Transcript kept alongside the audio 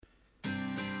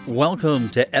Welcome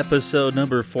to episode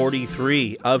number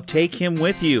 43 of Take Him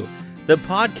With You, the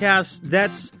podcast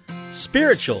that's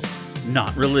spiritual,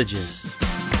 not religious.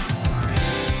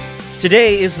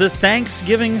 Today is the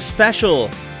Thanksgiving special.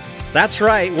 That's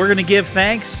right, we're going to give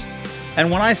thanks.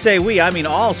 And when I say we, I mean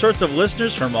all sorts of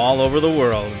listeners from all over the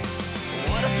world.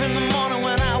 What if in the morning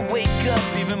when I wake up,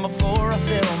 even before I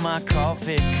fill my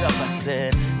coffee cup, I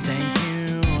said, thank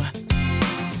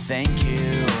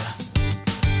you.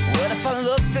 What if I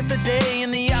looked at the day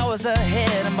and the hours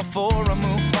ahead, and before I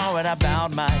moved forward, I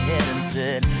bowed my head and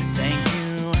said, thank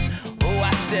you. Oh,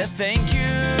 I said, thank you.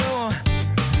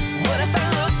 What if I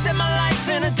looked at my life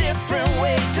in a different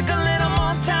way, took a little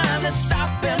more time to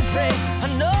stop and pray? I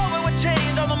know it would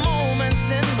change all the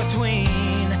moments in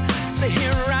between. So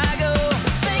here I go.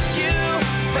 Thank you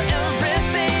for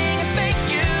everything. Thank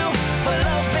you for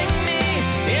loving me.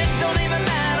 It don't even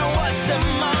matter what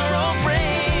tomorrow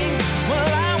brings.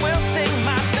 Well, I will sing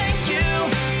my thank you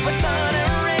for sun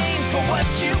and rain, for what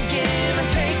you give and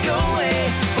take away,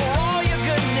 for all your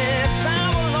goodness. I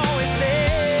will always say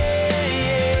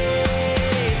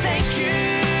thank you.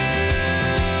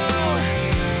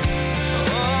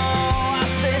 Oh, I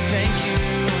say thank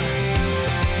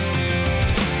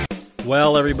you.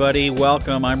 Well, everybody,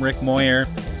 welcome. I'm Rick Moyer.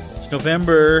 It's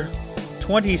November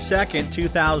 22nd,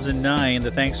 2009,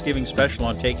 the Thanksgiving special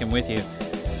on Take Him With You.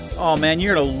 Oh, man,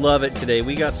 you're going to love it today.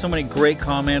 We got so many great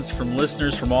comments from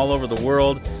listeners from all over the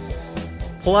world,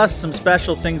 plus some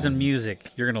special things in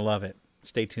music. You're going to love it.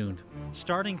 Stay tuned.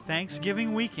 Starting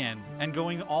Thanksgiving weekend and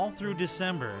going all through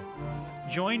December,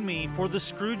 join me for the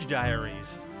Scrooge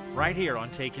Diaries, right here on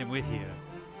Take Him With You.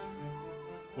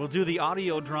 We'll do the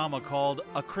audio drama called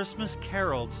A Christmas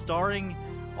Carol, starring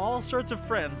all sorts of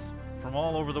friends from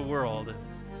all over the world.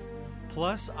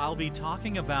 Plus, I'll be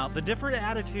talking about the different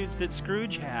attitudes that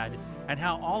Scrooge had and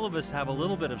how all of us have a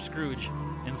little bit of Scrooge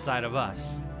inside of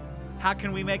us. How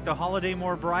can we make the holiday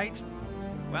more bright?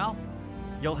 Well,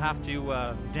 you'll have to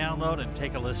download and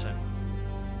take a listen.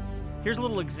 Here's a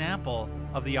little example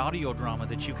of the audio drama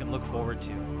that you can look forward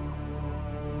to.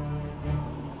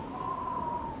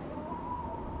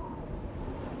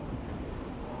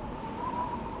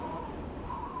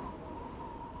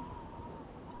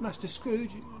 Master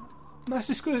Scrooge.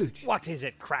 What is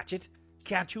it, Cratchit?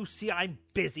 Can't you see I'm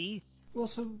busy? Well,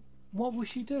 so what will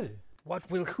she do? What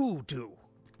will who do?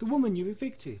 The woman you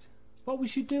evicted. What will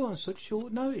she do on such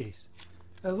short notice?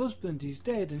 Her husband is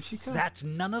dead and she can't... That's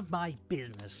none of my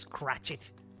business,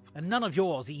 Cratchit. And none of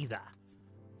yours either.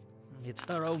 It's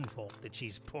her own fault that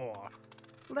she's poor.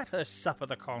 Let her suffer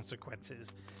the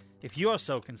consequences. If you're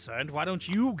so concerned, why don't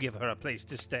you give her a place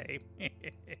to stay?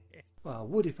 Well, I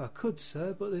would if I could,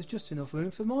 sir, but there's just enough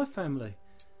room for my family.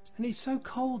 And it's so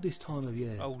cold this time of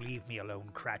year. Oh, leave me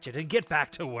alone, Cratchit, and get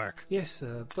back to work. Yes,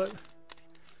 sir, but...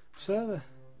 Sir,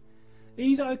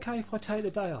 is it okay if I take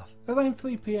the day off? Around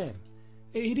 3 p.m.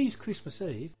 It is Christmas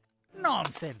Eve.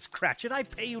 Nonsense, Cratchit. I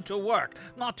pay you to work,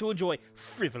 not to enjoy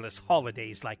frivolous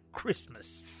holidays like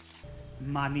Christmas.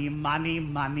 Money, money,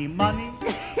 money, money.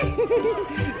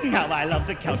 Now I love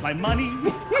to count my money.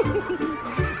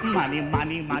 Money,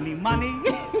 money, money, money.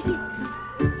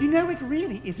 You know, it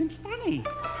really isn't funny.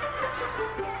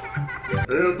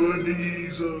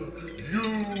 Ebenezer,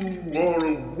 you are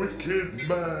a wicked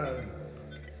man.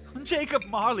 Jacob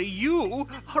Marley, you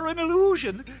are an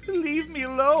illusion. Leave me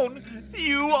alone.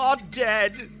 You are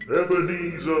dead.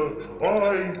 Ebenezer,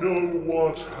 I know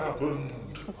what's happened.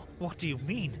 What do you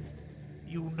mean?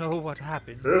 You know what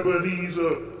happened?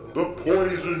 Ebenezer, the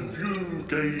poison you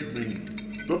gave me.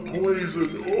 The poison.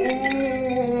 Oh!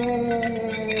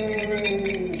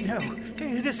 No,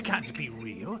 this can't be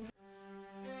real.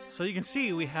 So you can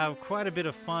see we have quite a bit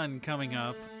of fun coming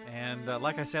up. And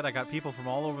like I said, I got people from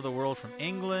all over the world, from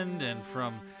England and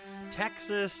from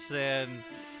Texas and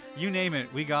you name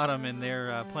it. We got them, and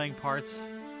they're playing parts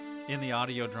in the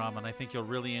audio drama. And I think you'll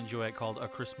really enjoy it, called A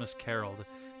Christmas Carol,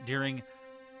 during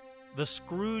the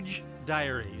Scrooge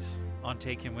Diaries on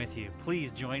Take Him With You.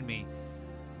 Please join me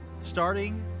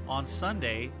starting on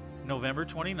Sunday, November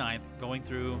 29th, going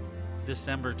through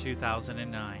December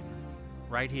 2009,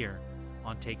 right here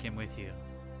on Take Him With You.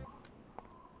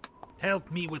 Help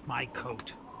me with my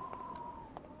coat.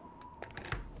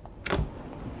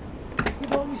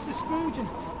 Goodbye, Mr. Scrooge,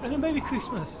 and a Merry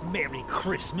Christmas. Merry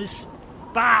Christmas?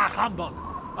 Bah, humbug!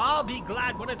 I'll be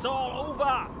glad when it's all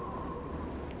over!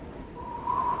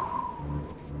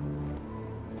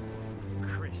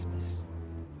 Christmas.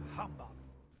 Humbug.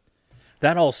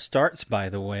 That all starts, by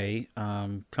the way,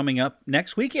 coming up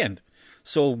next weekend.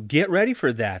 So get ready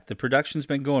for that. The production's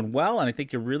been going well, and I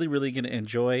think you're really, really going to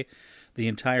enjoy the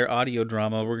entire audio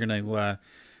drama. We're going to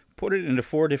put it into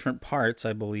 4 different parts,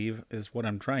 I believe, is what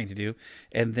I'm trying to do.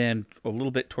 And then a little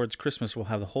bit towards Christmas, we'll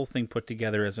have the whole thing put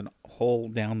together as a whole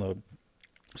download.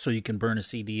 So you can burn a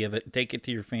CD of it, take it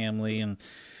to your family, and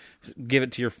give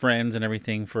it to your friends and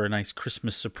everything for a nice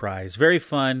Christmas surprise. Very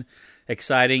fun,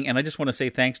 exciting, and I just want to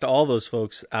say thanks to all those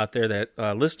folks out there,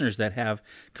 that listeners that have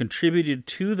contributed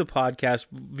to the podcast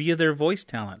via their voice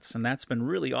talents, and that's been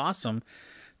really awesome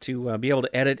to be able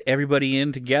to edit everybody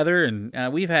in together.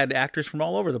 And we've had actors from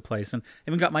all over the place, and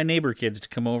even got my neighbor kids to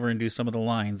come over and do some of the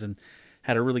lines, and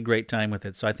had a really great time with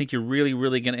it. So I think you're really,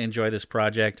 really going to enjoy this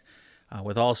project.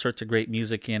 With all sorts of great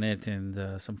music in it,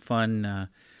 and some fun, a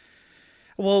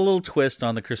little twist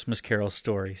on the Christmas Carol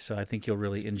story. So I think you'll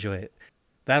really enjoy it.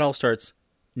 That all starts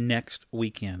next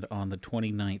weekend on the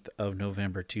 29th of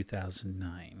November,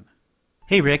 2009.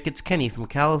 Hey Rick, it's Kenny from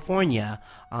California.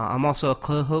 I'm also a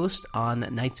co-host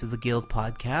on Knights of the Guild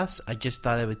podcast. I just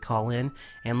thought I would call in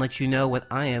and let you know what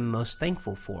I am most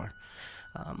thankful for.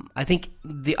 I think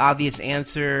the obvious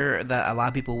answer that a lot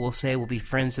of people will say will be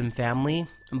friends and family,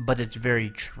 but it's very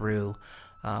true.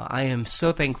 I am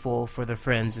so thankful for the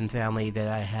friends and family that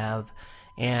I have,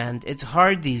 and it's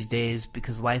hard these days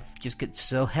because life just gets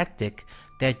so hectic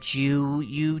that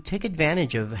you take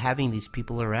advantage of having these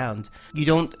people around. I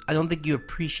don't think you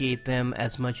appreciate them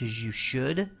as much as you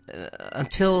should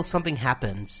until something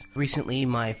happens. Recently,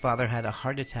 my father had a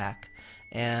heart attack,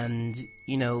 and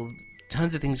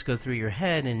tons of things go through your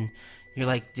head, and you're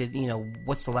like,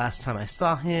 what's the last time I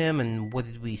saw him, and what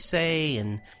did we say?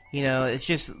 And it's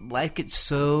just, life gets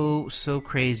so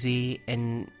crazy,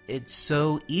 and it's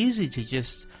so easy to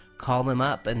just call them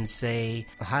up and say,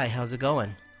 hi, how's it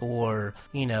going? Or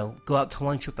go out to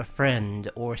lunch with a friend,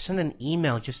 or send an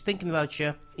email just thinking about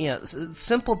you.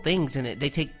 Simple things, and they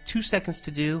take 2 seconds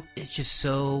to do. It's just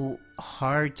so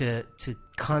hard to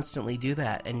constantly do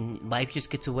that, and life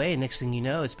just gets away, and next thing you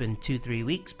know, it's been 2-3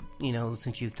 weeks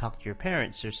since you've talked to your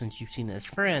parents, or since you've seen this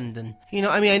friend. And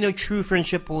I know true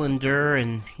friendship will endure,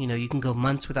 and you can go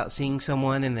months without seeing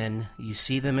someone, and then you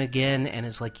see them again, and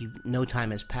it's like no time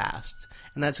has passed,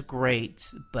 and that's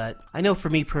great. But I know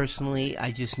for me personally,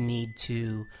 I just need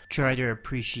to try to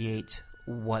appreciate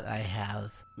what I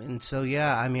have. And so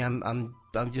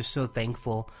I'm just so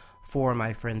thankful for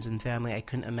my friends and family. I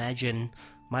couldn't imagine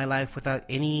my life without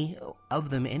any of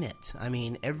them in it. I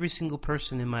mean, every single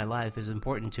person in my life is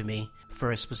important to me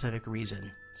for a specific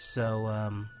reason.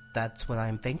 So that's what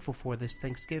I'm thankful for this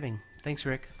Thanksgiving. Thanks,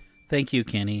 Rick. Thank you,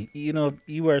 Kenny.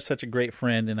 You are such a great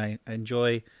friend, and I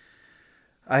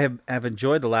have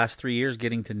enjoyed the last 3 years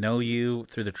getting to know you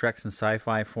through the Treks and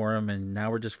Sci-Fi Forum, and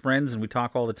now we're just friends, and we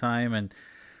talk all the time, and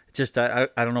just I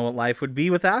don't know what life would be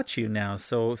without you now.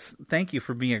 So thank you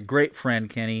for being a great friend,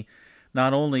 Kenny,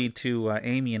 not only to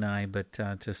Amy and I, but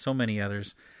to so many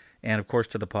others, and of course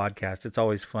to the podcast. It's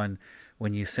always fun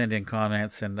when you send in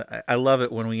comments, and I love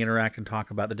it when we interact and talk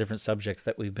about the different subjects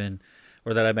that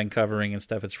I've been covering and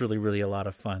stuff. It's really, really a lot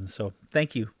of fun. So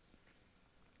thank you.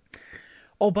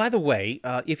 Oh, by the way,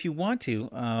 if you want to,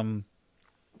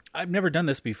 I've never done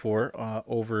this before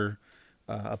over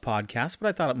a podcast, but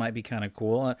I thought it might be kind of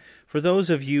cool. For those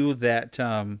of you that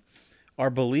are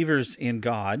believers in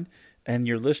God and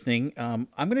you're listening, I'm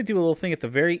going to do a little thing at the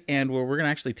very end where we're going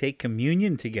to actually take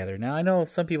communion together. Now, I know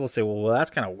some people say, well,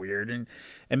 that's kind of weird, and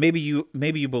maybe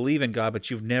you believe in God,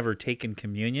 but you've never taken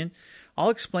communion. I'll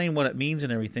explain what it means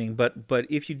and everything, but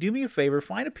if you do me a favor,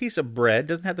 find a piece of bread,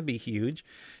 doesn't have to be huge,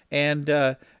 and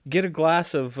get a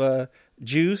glass of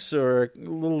juice or a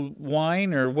little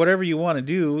wine or whatever you want to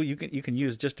do. You can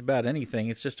use just about anything.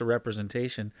 It's just a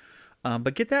representation.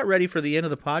 But get that ready for the end of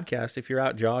the podcast. If you're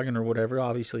out jogging or whatever,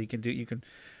 obviously you can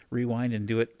rewind and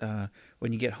do it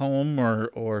when you get home,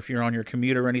 or if you're on your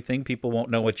commute or anything, people won't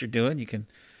know what you're doing. You can,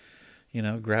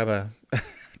 grab a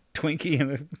Twinkie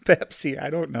and a Pepsi. I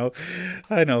don't know.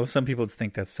 I know some people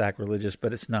think that's sacrilegious,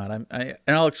 but it's not. And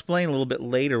I'll explain a little bit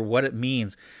later what it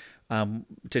means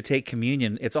to take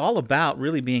communion. It's all about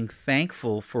really being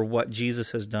thankful for what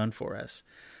Jesus has done for us.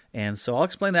 And so I'll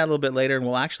explain that a little bit later, and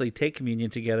we'll actually take communion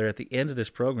together at the end of this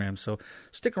program. So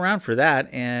stick around for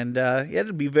that, and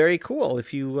it'd be very cool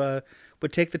if you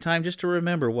would take the time just to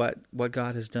remember what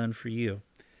God has done for you.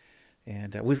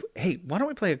 And why don't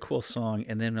we play a cool song,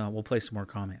 and then we'll play some more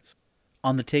comments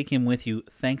on the Take Him With You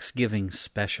Thanksgiving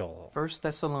special. 1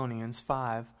 Thessalonians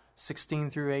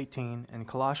 5:16-18, and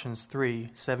Colossians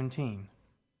 3:17.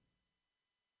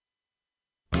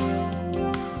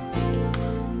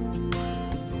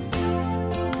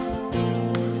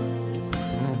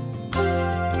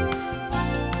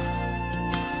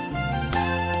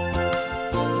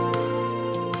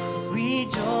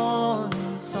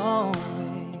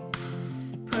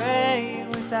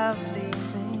 without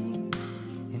ceasing.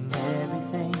 In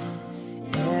everything,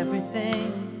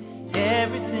 everything,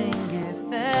 everything give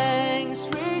thanks.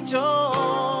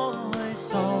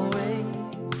 Rejoice always.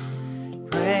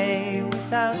 Pray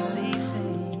without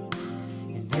ceasing.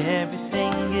 In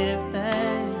everything give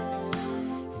thanks.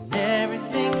 In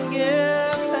everything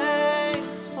give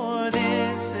thanks. For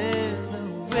this is the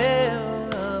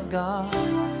will of God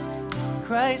in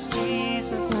Christ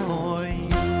Jesus for you.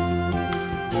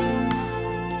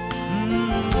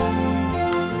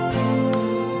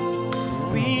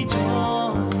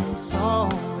 Rejoice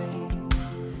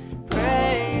always,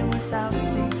 pray without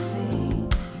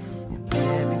ceasing. In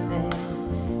everything,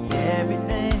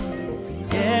 everything,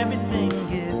 everything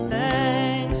give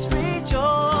thanks.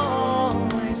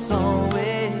 Rejoice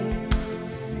always,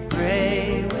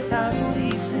 pray without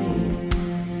ceasing.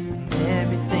 In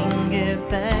everything give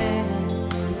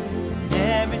thanks. In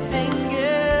everything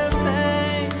give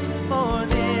thanks. For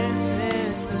this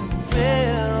is the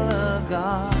will of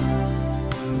God,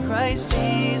 Christ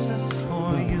Jesus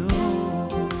for you.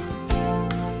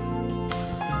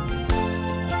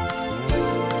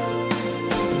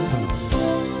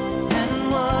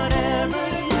 And whatever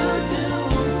you do,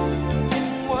 in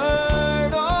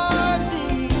word or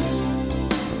deed,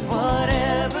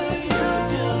 whatever you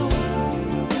do,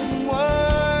 in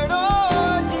word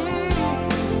or deed,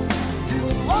 do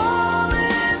all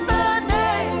in the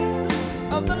name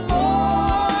of the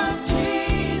Lord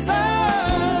Jesus.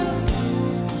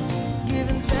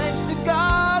 Giving thanks to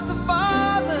God the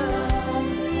Father,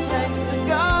 thanks to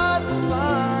God the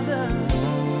Father,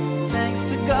 thanks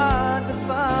to God the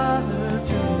Father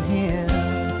through Him.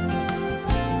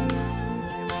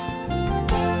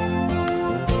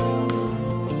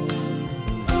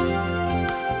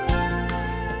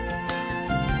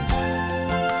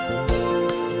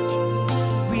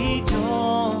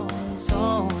 Rejoice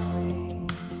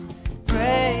always,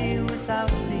 pray without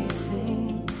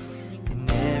ceasing. In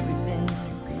everything,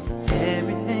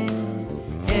 everything,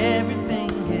 everything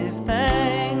give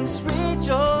thanks.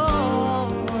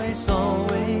 Rejoice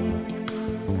always,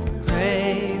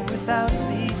 pray without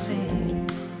ceasing.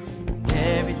 In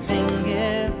everything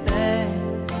give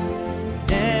thanks.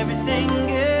 In everything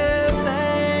give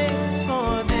thanks.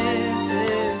 For this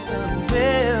is the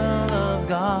will of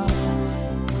God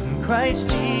in Christ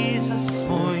Jesus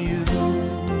for you.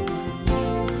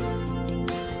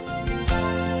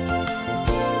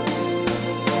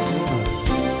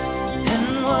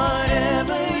 And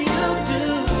whatever you do,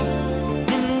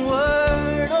 in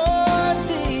word or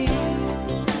deed,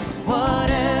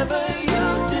 whatever you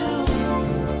do,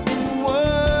 in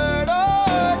word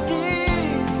or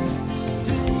deed,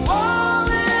 do all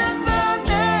in the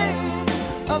name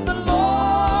of the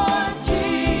Lord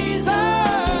Jesus.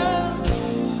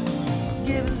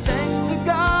 Giving thanks to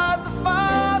God the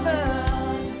Father,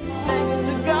 thanks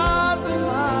to God the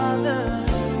Father,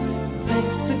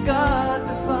 thanks to God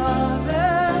the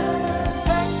Father,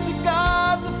 thanks to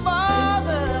God the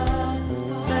Father,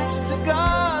 thanks to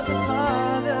God the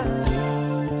Father,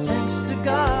 thanks to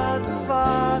God the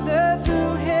Father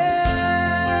through Him.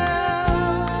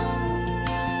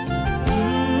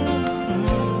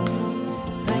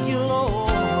 Thank you, Lord.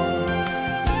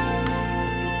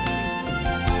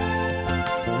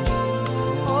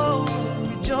 Oh,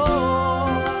 rejoice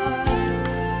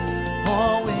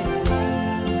always.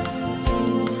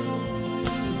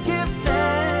 Give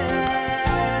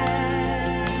thanks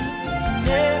in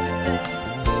everything,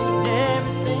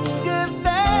 everything give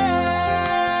thanks.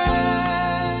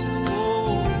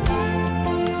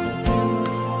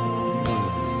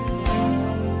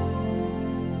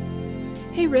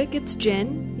 Hey Rick, it's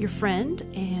Jen, your friend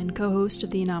and co-host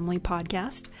of the Anomaly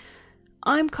podcast.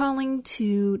 I'm calling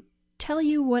to tell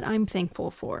you what I'm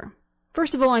thankful for.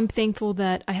 First of all, I'm thankful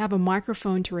that I have a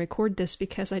microphone to record this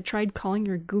because I tried calling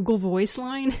your Google Voice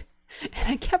line and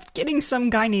I kept getting some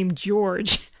guy named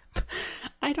George.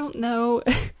 I don't know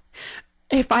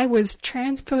if I was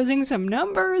transposing some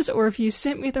numbers or if you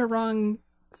sent me the wrong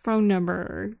phone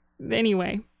number.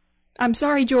 Anyway, I'm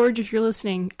sorry, George, if you're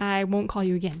listening. I won't call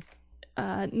you again.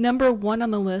 Number one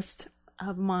on the list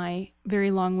of my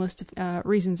very long list of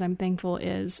reasons I'm thankful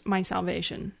is my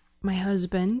salvation. My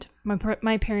husband,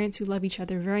 my parents who love each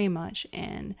other very much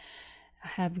and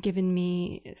have given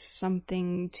me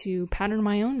something to pattern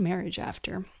my own marriage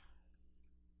after.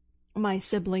 My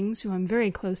siblings, who I'm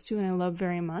very close to and I love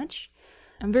very much.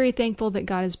 I'm very thankful that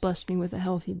God has blessed me with a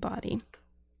healthy body.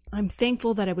 I'm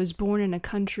thankful that I was born in a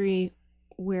country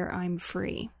where I'm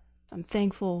free. I'm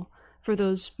thankful for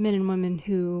those men and women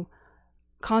who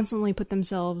constantly put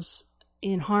themselves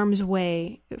in harm's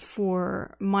way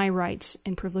for my rights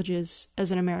and privileges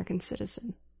as an American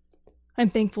citizen. I'm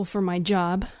thankful for my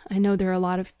job. I know there are a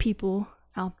lot of people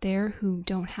out there who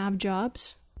don't have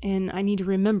jobs, and I need to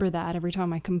remember that every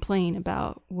time I complain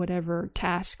about whatever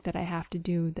task that I have to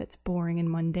do that's boring and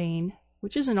mundane,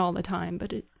 which isn't all the time,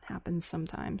 but it happens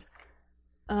sometimes.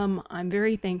 I'm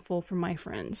very thankful for my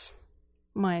friends.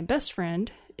 My best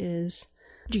friend is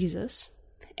Jesus,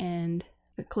 and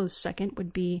a close second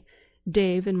would be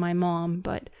Dave and my mom,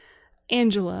 but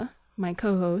Angela, my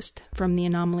co-host from the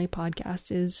Anomaly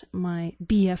podcast, is my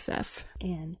BFF,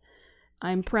 and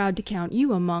I'm proud to count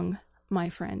you among my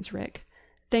friends, Rick.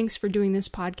 Thanks for doing this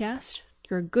podcast.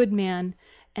 You're a good man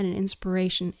and an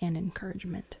inspiration and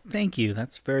encouragement. Thank you.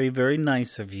 That's very, very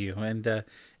nice of you. And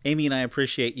Amy and I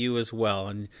appreciate you as well.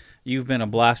 And you've been a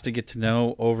blast to get to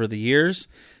know over the years.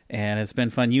 And it's been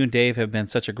fun. You and Dave have been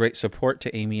such a great support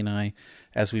to Amy and I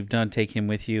as we've done Take Him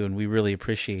With You. And we really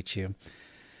appreciate you.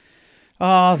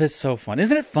 Oh, that's so fun.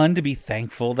 Isn't it fun to be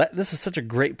thankful? This is such a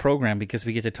great program because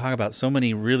we get to talk about so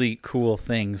many really cool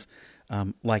things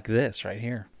like this right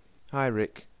here. Hi,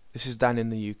 Rick. This is Dan in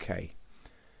the UK.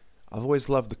 I've always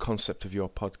loved the concept of your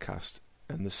podcast,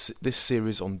 and this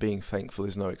series on being thankful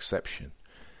is no exception.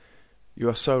 You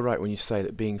are so right when you say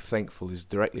that being thankful is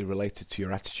directly related to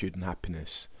your attitude and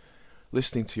happiness.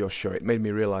 Listening to your show, it made me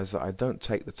realise that I don't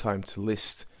take the time to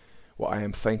list what I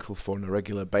am thankful for on a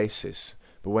regular basis,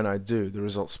 but when I do, the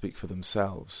results speak for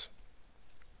themselves.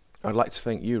 I'd like to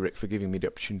thank you, Rick, for giving me the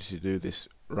opportunity to do this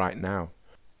right now.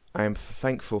 I am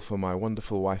thankful for my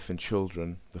wonderful wife and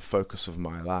children, the focus of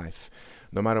my life.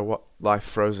 No matter what life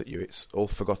throws at you, it's all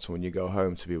forgotten when you go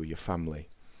home to be with your family.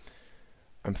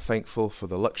 I'm thankful for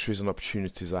the luxuries and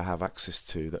opportunities I have access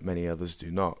to that many others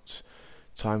do not.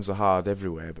 Times are hard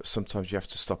everywhere, but sometimes you have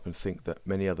to stop and think that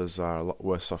many others are a lot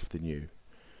worse off than you.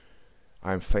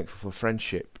 I am thankful for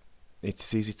friendship. It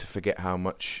is easy to forget how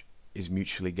much is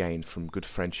mutually gained from good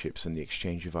friendships and the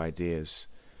exchange of ideas.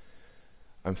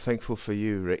 I'm thankful for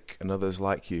you, Rick, and others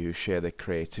like you who share their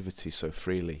creativity so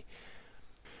freely.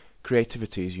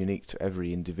 Creativity is unique to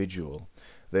every individual.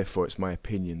 Therefore, it's my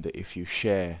opinion that if you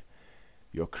share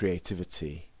your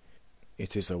creativity,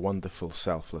 it is a wonderful,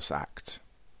 selfless act.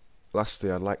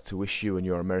 Lastly, I'd like to wish you and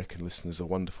your American listeners a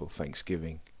wonderful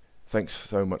Thanksgiving. Thanks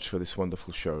so much for this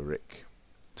wonderful show, Rick.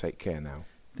 Take care now.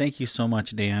 Thank you so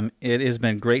much, Dan. It has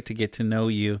been great to get to know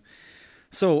you.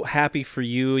 So happy for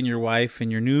you and your wife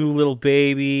and your new little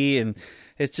baby, and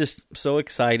it's just so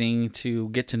exciting to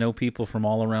get to know people from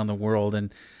all around the world.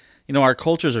 And you know, our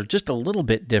cultures are just a little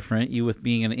bit different, you with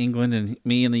being in England and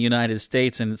me in the United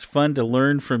States, and it's fun to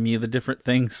learn from you the different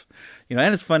things, you know,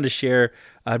 and it's fun to share,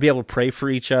 be able to pray for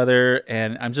each other,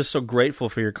 and I'm just so grateful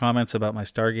for your comments about my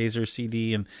Stargazer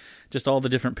CD and just all the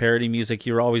different parody music.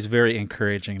 You're always very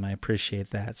encouraging, and I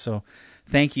appreciate that. So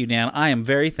thank you, Dan. I am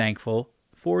very thankful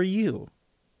for you.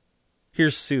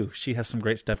 Here's Sue. She has some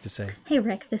great stuff to say. Hey,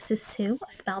 Rick. This is Sue,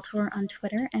 Spaltor on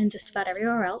Twitter and just about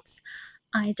everywhere else.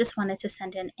 I just wanted to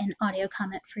send in an audio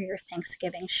comment for your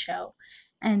Thanksgiving show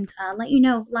and let you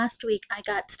know last week I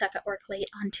got stuck at work late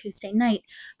on Tuesday night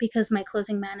because my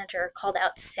closing manager called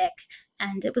out sick,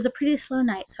 and it was a pretty slow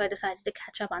night, so I decided to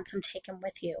catch up on some Take 'Em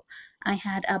With You. I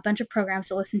had a bunch of programs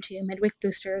to listen to, midweek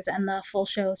boosters and the full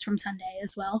shows from Sunday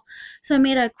as well, so I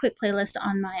made a quick playlist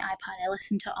on my iPod. I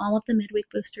listened to all of the midweek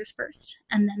boosters first,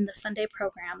 and then the Sunday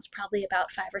programs, probably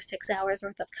about 5 or 6 hours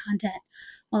worth of content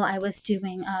while I was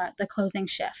doing the closing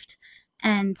shift.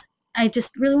 And I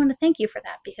just really want to thank you for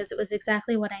that because it was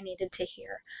exactly what I needed to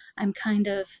hear. I'm kind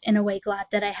of, in a way, glad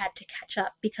that I had to catch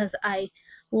up because I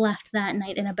left that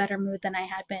night in a better mood than I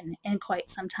had been in quite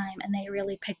some time, and they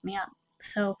really picked me up.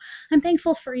 So I'm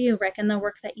thankful for you, Rick, and the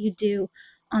work that you do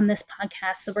on this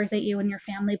podcast, the work that you and your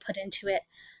family put into it.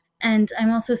 And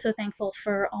I'm also so thankful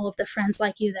for all of the friends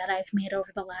like you that I've made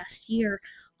over the last year,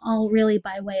 all really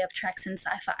by way of Treks and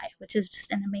Sci-Fi, which is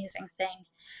just an amazing thing.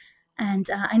 And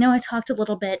I know I talked a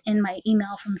little bit in my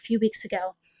email from a few weeks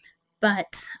ago,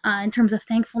 but in terms of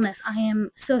thankfulness, I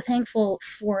am so thankful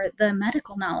for the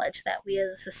medical knowledge that we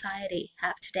as a society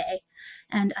have today.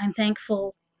 And I'm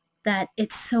thankful that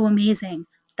it's so amazing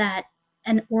that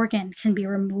an organ can be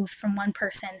removed from one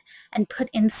person and put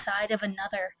inside of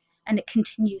another, and it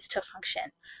continues to function.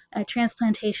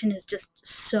 Transplantation is just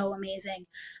so amazing,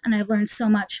 and I've learned so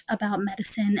much about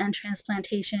medicine and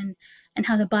transplantation and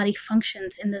how the body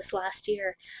functions in this last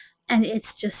year, and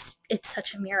it's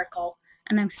such a miracle,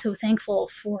 and I'm so thankful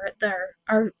for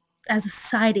our as a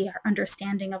society, our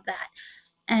understanding of that,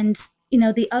 and you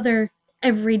know, the other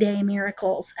everyday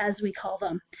miracles, as we call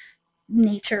them,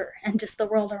 nature and just the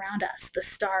world around us, the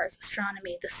stars,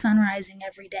 astronomy, the sun rising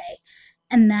every day,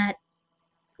 and that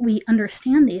we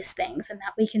understand these things and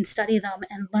that we can study them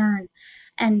and learn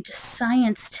And just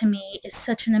science to me is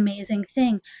such an amazing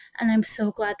thing. And I'm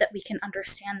so glad that we can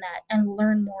understand that and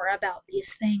learn more about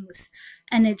these things.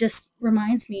 And it just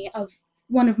reminds me of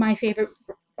one of my favorite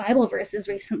Bible verses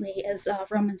recently is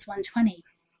Romans 1:20.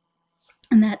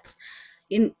 And that's,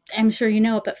 I'm sure you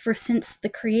know it, but for since the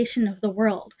creation of the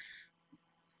world,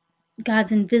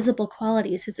 God's invisible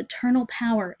qualities, his eternal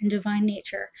power and divine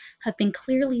nature, have been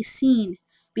clearly seen,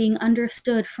 being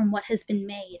understood from what has been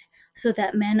made, so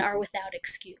that men are without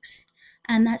excuse.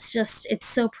 And that's just, it's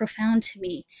so profound to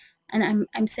me. And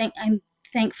I'm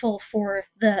thankful for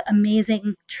the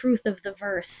amazing truth of the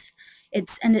verse.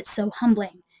 It's so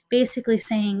humbling, basically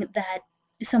saying that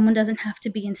someone doesn't have to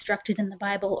be instructed in the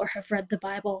Bible or have read the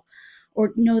Bible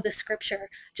or know the scripture.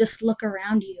 Just look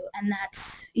around you, and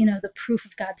that's, the proof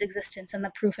of God's existence and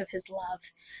the proof of his love.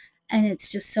 And it's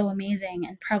just so amazing.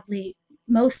 And probably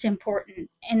most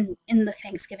important in the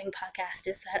Thanksgiving podcast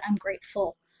is that I'm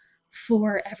grateful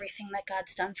for everything that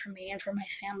God's done for me and for my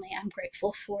family. I'm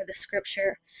grateful for the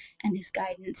scripture and his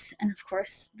guidance, and of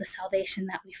course the salvation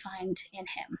that we find in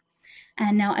him.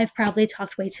 And now I've probably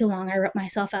talked way too long. I wrote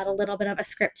myself out a little bit of a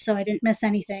script so I didn't miss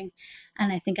anything,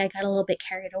 and I think I got a little bit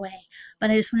carried away. But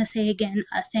I just want to say again,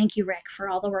 thank you, Rick, for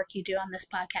all the work you do on this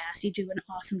podcast. You do an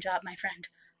awesome job, my friend.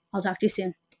 I'll talk to you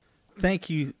soon. Thank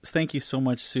you so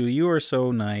much, Sue. You are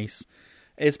so nice.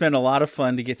 It's been a lot of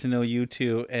fun to get to know you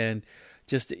too, and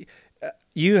just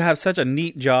you have such a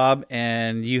neat job,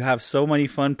 and you have so many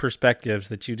fun perspectives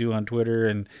that you do on Twitter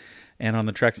and on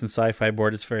the Treks and Sci-Fi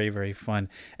board. It's very, very fun.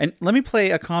 And let me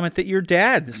play a comment that your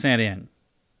dad sent in.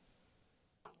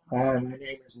 My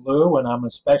name is Lou, and I'm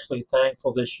especially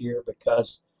thankful this year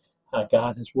because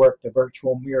God has worked a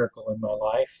virtual miracle in my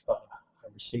life. I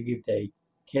received a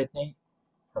kidney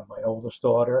from my oldest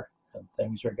daughter, and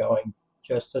things are going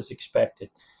just as expected.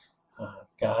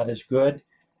 God is good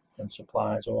and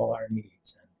supplies all our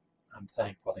needs, and I'm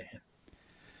thankful to him.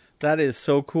 That is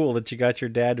so cool that you got your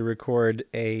dad to record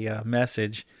a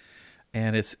message,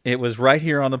 and it was right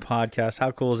here on the podcast.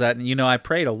 How cool is that? And I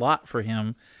prayed a lot for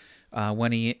him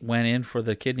when he went in for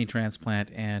the kidney transplant,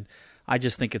 and I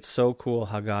just think it's so cool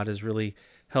how God has really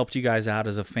helped you guys out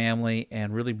as a family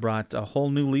and really brought a whole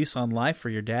new lease on life for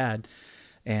your dad,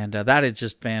 and that is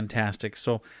just fantastic.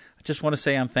 So I just want to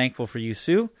say I'm thankful for you,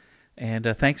 Sue, and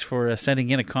thanks for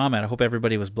sending in a comment. I hope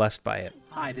everybody was blessed by it.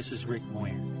 Hi, this is Rick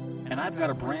Moyer, and I've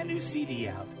got a brand new CD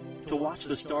out to watch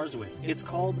the stars with. It's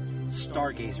called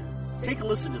Stargazer. Take a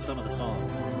listen to some of the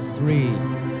songs. 3,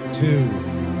 2,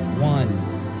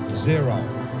 1, 0.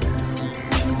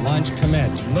 Launch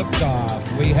commits.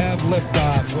 Liftoff. We have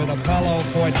liftoff with Apollo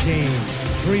 14.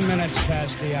 3 minutes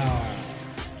past the hour.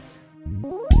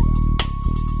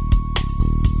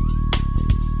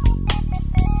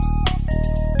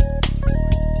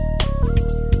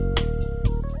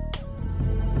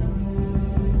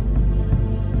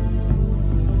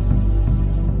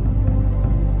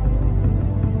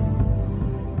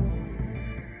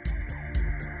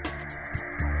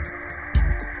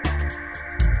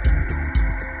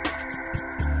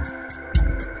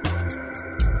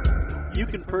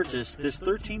 Purchase this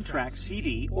 13-track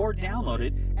CD or download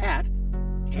it at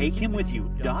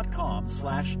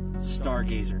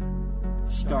takehimwithyou.com/stargazer.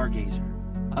 Stargazer,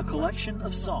 a collection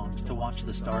of songs to watch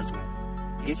the stars with.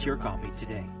 Get your copy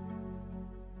today.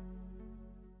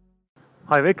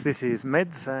 Hi Rick, this is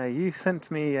Meds. You sent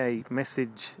me a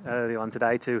message earlier on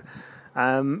today to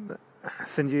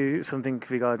send you something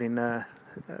regarding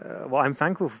what I'm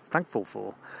thankful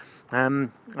for.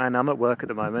 And I'm at work at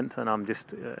the moment, and I'm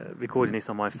just recording this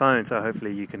on my phone, so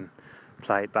hopefully you can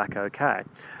play it back okay.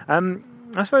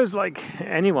 I suppose, like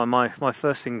anyone, my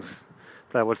first things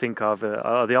that I would think of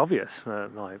are the obvious.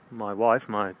 My wife,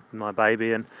 my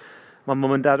baby, and my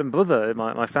mum and dad and brother,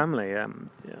 my family.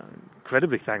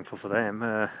 Incredibly thankful for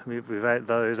them. Without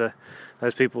those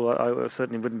people, I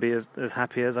certainly wouldn't be as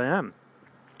happy as I am.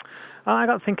 I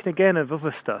got thinking again of other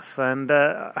stuff, and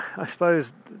I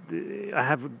suppose I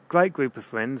have a great group of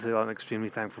friends who I'm extremely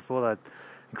thankful for. They're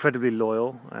incredibly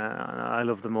loyal. I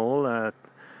love them all.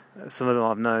 Some of them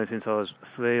I've known since I was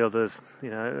 3, others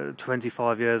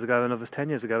 25 years ago, and others 10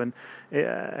 years ago.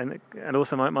 And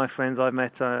also my friends I've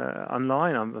met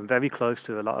online. I'm very close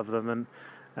to a lot of them,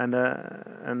 and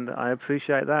I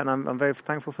appreciate that, and I'm very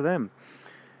thankful for them.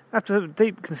 After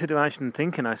deep consideration and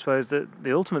thinking, I suppose that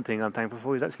the ultimate thing I'm thankful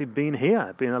for is actually being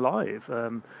here, being alive.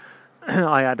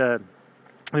 I had the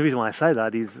reason why I say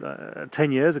that is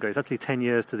 10 years ago, it's actually 10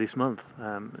 years to this month,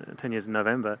 10 years in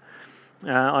November,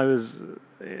 I was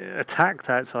attacked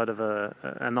outside of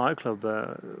a nightclub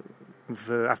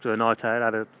after a night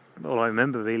out. All I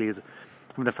remember really is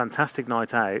having a fantastic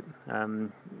night out,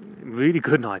 really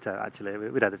good night out actually.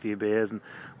 We'd had a few beers and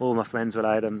all my friends were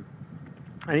out, and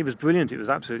it was brilliant. It was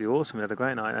absolutely awesome. We had a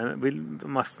great night, and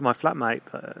my flatmate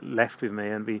left with me,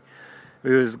 and we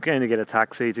was going to get a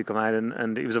taxi to come out,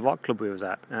 and it was a rock club we was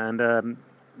at, and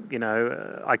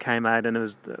I came out and there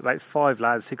was about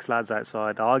 6 lads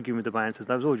outside arguing with the bouncers.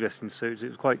 They was all dressed in suits. It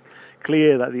was quite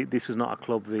clear that this was not a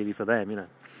club really for them,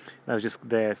 They were just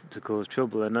there to cause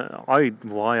trouble. And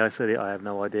why I said it, I have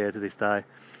no idea to this day.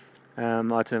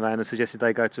 I turned around and suggested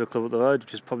they go to a club up the road,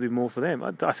 which is probably more for them.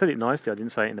 I said it nicely, I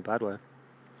didn't say it in a bad way.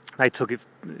 They took it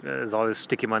as I was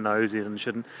sticking my nose in and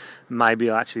shouldn't. Maybe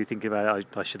I actually thinking about it,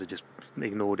 I should have just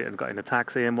ignored it and got in a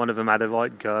taxi, and one of them had a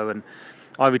right go, and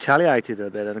I retaliated a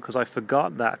bit, and because I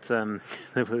forgot that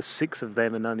there were 6 of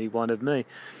them and only 1 of me.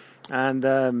 And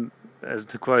as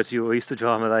to quote your Easter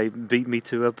drama, they beat me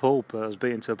to a pulp. I was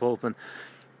beaten to a pulp, and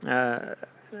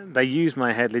they used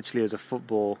my head literally as a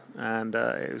football, and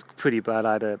it was pretty bad.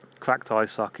 I had a cracked eye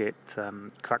socket,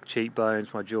 cracked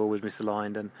cheekbones, my jaw was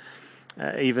misaligned, and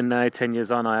even now, 10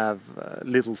 years on, I have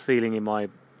little feeling in my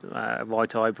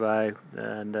right eyebrow,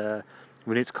 and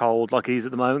when it's cold, like it is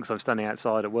at the moment, because I'm standing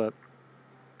outside at work,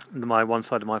 my one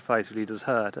side of my face really does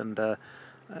hurt, and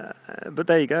but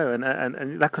there you go,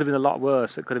 and that could have been a lot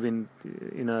worse. It could have been,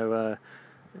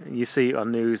 you see it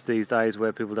on news these days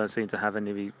where people don't seem to have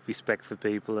any respect for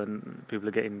people, and people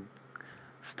are getting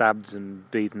stabbed and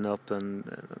beaten up and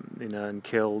and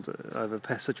killed over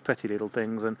such petty little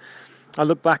things. And I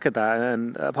look back at that,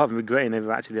 and apart from regretting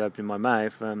never actually opening my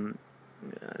mouth,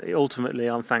 ultimately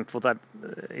I'm thankful that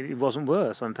it wasn't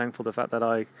worse. I'm thankful the fact that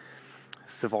I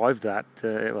survived that.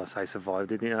 I say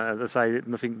survived it. As I say,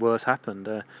 nothing worse happened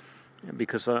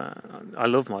because I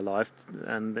love my life,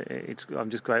 and I'm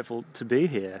just grateful to be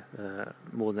here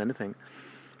more than anything.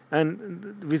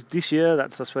 And with this year, I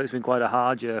suppose it's been quite a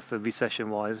hard year for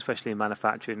recession-wise, especially in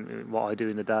manufacturing, what I do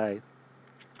in the day.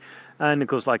 And of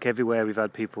course, like everywhere, we've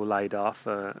had people laid off,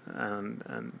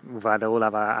 and we've had all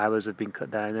of our hours have been cut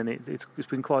down, and it's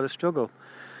been quite a struggle.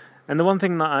 And the one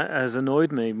thing that has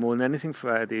annoyed me more than anything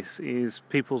throughout this is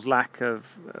people's lack of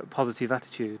positive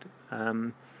attitude,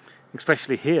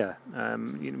 especially here.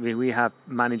 We have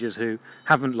managers who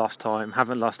haven't lost time,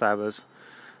 haven't lost hours,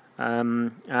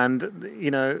 and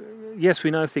yes, we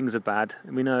know things are bad.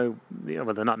 We know,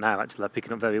 well, they're not now actually. They're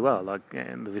picking up very well. Like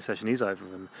the recession is over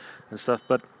and stuff,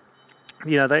 but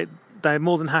they're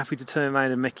more than happy to turn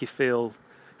around and make you feel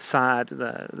sad,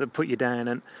 that put you down.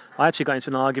 And I actually got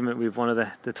into an argument with one of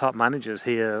the top managers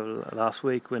here last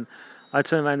week when I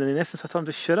turned around and in essence I told him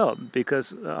to shut up,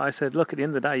 because I said, look, at the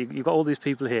end of the day, you've got all these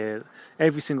people here,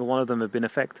 every single one of them have been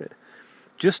affected.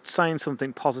 Just saying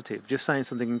something positive, just saying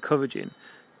something encouraging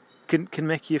can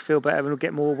make you feel better and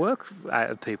get more work out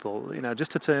of people.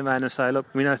 Just to turn around and say, look,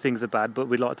 we know things are bad, but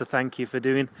we'd like to thank you for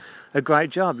doing a great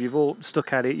job. You've all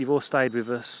stuck at it, you've all stayed with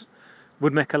us,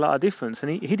 would make a lot of difference. And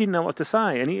he didn't know what to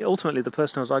say. And ultimately, the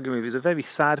person I was arguing with is a very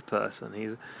sad person.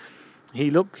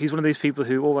 He's one of these people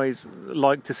who always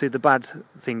like to see the bad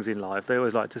things in life. They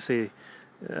always like to see,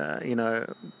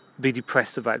 be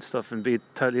depressed about stuff and be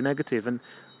totally negative. And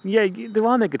yeah, there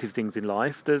are negative things in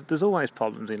life. There's always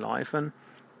problems in life, and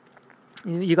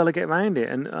you got to get around it.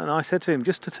 And I said to him,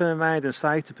 just to turn around and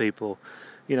say to people,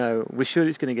 we're sure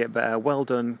it's going to get better. Well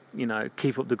done.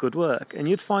 Keep up the good work. And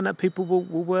you'd find that people will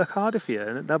work harder for you,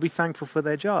 and they'll be thankful for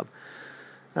their job.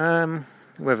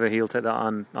 Whether he'll take that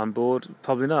on board,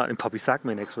 probably not. He'll probably sack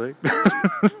me next week.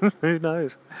 Who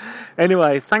knows?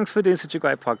 Anyway, thanks for doing such a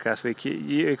great podcast, Rick.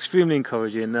 You're extremely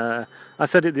encouraging. I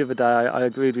said it the other day. I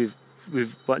agreed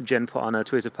with what Jen put on her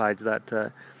Twitter page,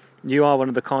 that you are one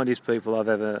of the kindest people I've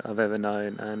ever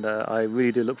known, and I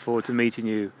really do look forward to meeting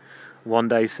you one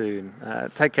day soon.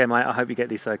 Take care, mate. I hope you get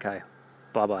this okay.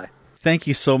 Bye-bye. Thank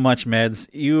you so much, Meds.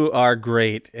 You are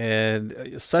great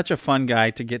and such a fun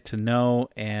guy to get to know,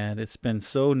 and it's been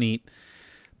so neat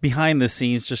behind the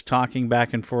scenes, just talking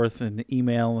back and forth in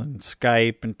email and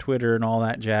Skype and Twitter and all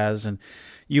that jazz. And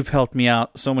you've helped me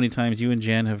out so many times. You and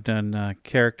Jen have done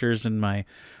characters in my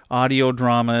audio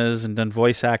dramas and done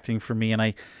voice acting for me, and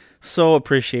I so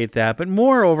appreciate that. But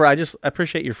moreover, I just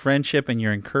appreciate your friendship and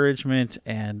your encouragement,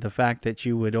 and the fact that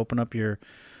you would open up your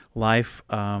life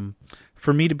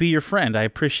for me to be your friend. I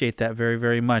appreciate that very,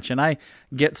 very much, and I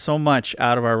get so much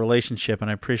out of our relationship,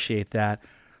 and I appreciate that.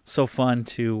 So fun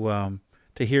to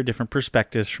hear different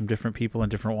perspectives from different people in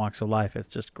different walks of life. It's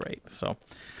just great. So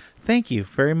thank you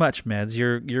very much, Meds.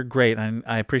 You're great.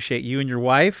 I appreciate you and your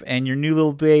wife and your new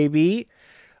little baby.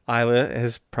 Isla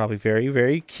is probably very,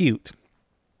 very cute.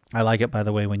 I like it, by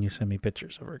the way, when you send me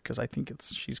pictures of her, because I think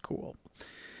she's cool.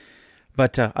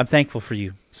 But I'm thankful for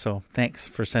you. So thanks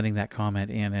for sending that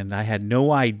comment in. And I had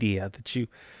no idea that you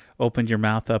opened your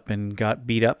mouth up and got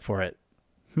beat up for it.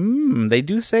 They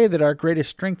do say that our greatest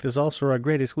strength is also our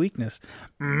greatest weakness.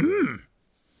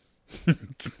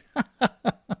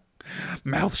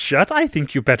 Mouth shut, I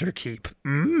think you better keep.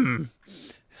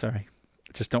 Sorry.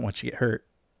 I just don't want you to get hurt.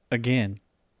 Again.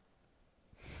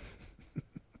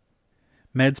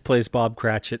 Meds plays Bob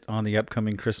Cratchit on the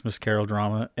upcoming Christmas Carol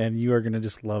drama, and you are going to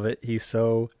just love it. He's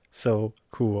so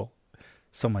cool.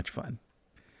 So much fun.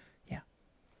 Yeah.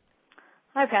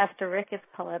 Hi, Pastor Rick. It's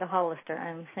Pauletta Hollister.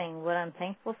 I'm saying what I'm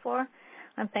thankful for.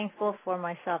 I'm thankful for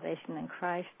my salvation in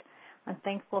Christ. I'm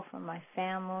thankful for my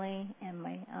family and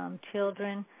my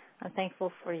children. I'm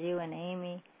thankful for you and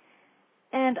Amy.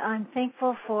 And I'm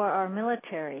thankful for our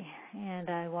military. And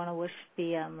I want to wish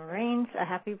the Marines a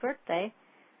happy birthday.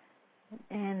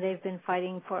 And they've been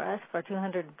fighting for us for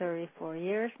 234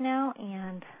 years now,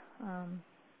 and I'm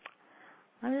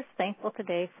just thankful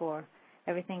today for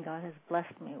everything God has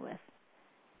blessed me with.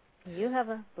 You have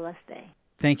a blessed day.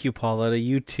 Thank you, Pauletta.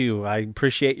 You too. I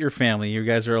appreciate your family. You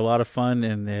guys are a lot of fun,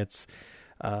 and it's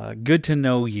good to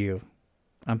know you.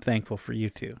 I'm thankful for you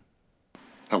too.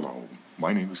 Hello,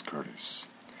 my name is Curtis,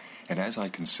 and as I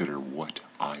consider what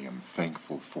I am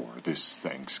thankful for this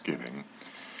Thanksgiving,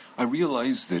 I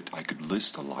realize that I could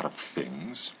list a lot of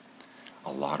things,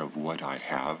 a lot of what I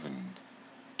have and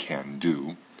can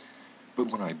do,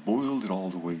 but when I boiled it all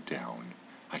the way down,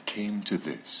 I came to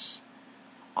this: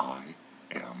 I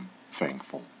am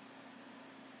thankful.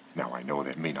 Now, I know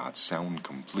that may not sound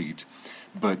complete,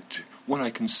 but when I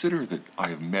consider that I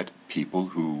have met people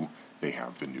who, they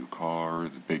have the new car,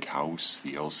 the big house,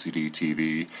 the LCD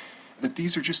TV, that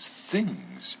these are just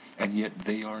things, and yet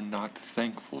they are not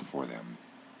thankful for them.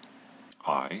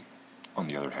 I, on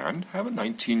the other hand, have a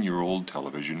 19-year-old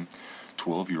television,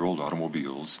 12-year-old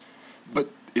automobiles, but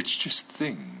it's just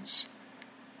things.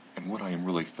 And what I am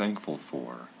really thankful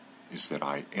for is that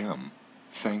I am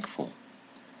thankful.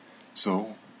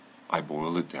 So, I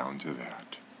boil it down to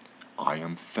that. I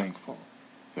am thankful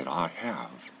that I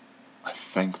have a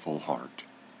thankful heart,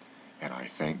 and I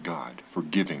thank God for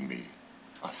giving me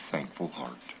a thankful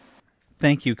heart.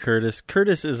 Thank you, Curtis.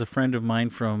 Curtis is a friend of mine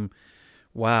from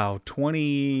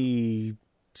 22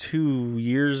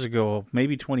 years ago,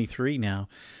 maybe 23 now.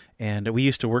 And we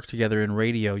used to work together in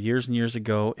radio years and years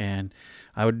ago, and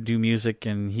I would do music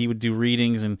and he would do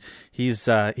readings, and he's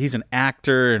an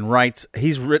actor and writes.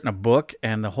 He's written a book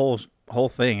and the whole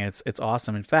thing. It's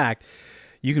awesome. In fact,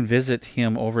 you can visit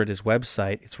him over at his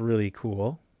website. It's really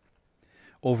cool.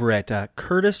 Over at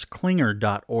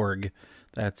curtisklinger.org.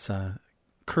 That's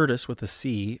Curtis with a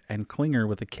C and Klinger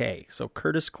with a K. So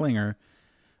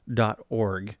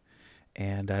curtisklinger.org,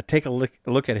 and take a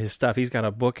look at his stuff. He's got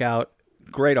a book out.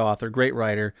 Great author, great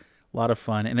writer, a lot of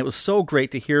fun. And it was so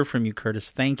great to hear from you, Curtis.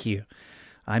 Thank you.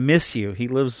 I miss you. He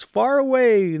lives far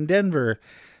away in Denver,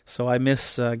 so I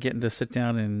miss getting to sit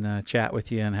down and chat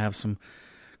with you and have some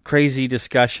crazy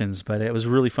discussions. But it was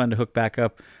really fun to hook back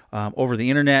up over the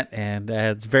internet, and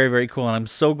it's very, very cool. And I'm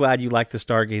so glad you like the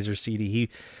Stargazer CD. He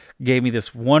gave me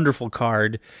this wonderful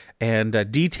card and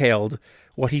detailed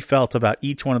what he felt about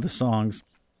each one of the songs.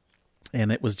 And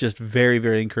it was just very,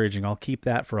 very encouraging. I'll keep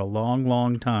that for a long,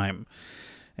 long time.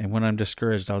 And when I'm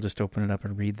discouraged, I'll just open it up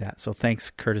and read that. So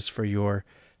thanks, Curtis, for your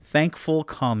thankful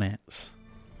comments.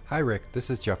 Hi, Rick. This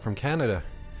is Jeff from Canada.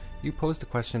 You posed a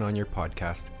question on your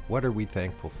podcast, what are we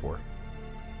thankful for?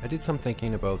 I did some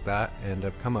thinking about that, and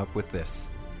I've come up with this.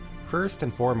 First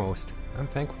and foremost, I'm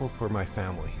thankful for my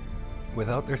family.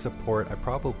 Without their support, I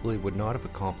probably would not have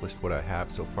accomplished what I have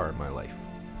so far in my life.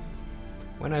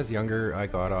 When I was younger, I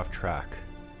got off track,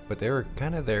 but they were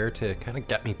kind of there to kind of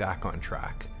get me back on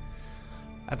track.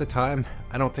 At the time,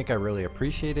 I don't think I really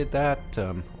appreciated that,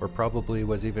 or probably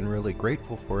was even really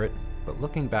grateful for it, but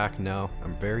looking back now,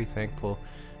 I'm very thankful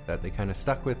that they kind of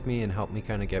stuck with me and helped me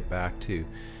kind of get back to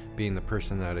being the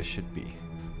person that I should be.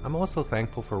 I'm also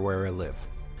thankful for where I live.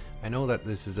 I know that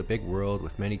this is a big world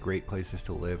with many great places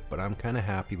to live, but I'm kind of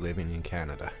happy living in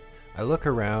Canada. I look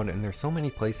around and there's so many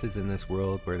places in this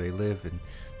world where they live in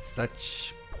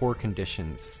such poor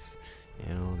conditions.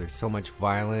 You know, there's so much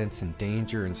violence and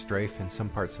danger and strife in some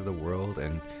parts of the world,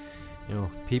 and you know,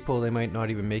 people, they might not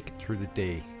even make it through the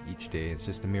day each day. It's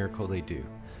just a miracle they do.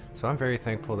 So I'm very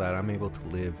thankful that I'm able to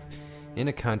live in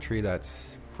a country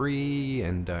that's free,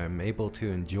 and I'm able to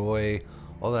enjoy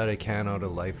all that I can out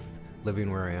of life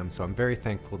living where I am. So I'm very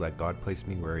thankful that God placed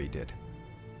me where He did.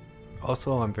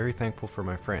 Also, I'm very thankful for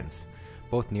my friends,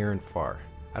 both near and far.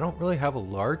 I don't really have a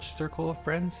large circle of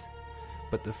friends,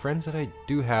 but the friends that I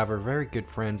do have are very good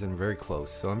friends and very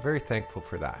close, so I'm very thankful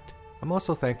for that. I'm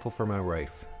also thankful for my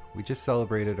wife. We just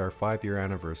celebrated our 5-year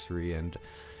anniversary, and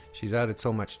she's added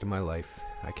so much to my life.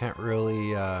 I can't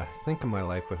really think of my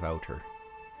life without her.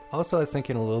 Also, I was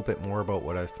thinking a little bit more about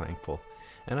what I was thankful.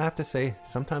 And I have to say,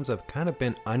 sometimes I've kind of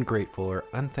been ungrateful or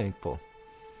unthankful.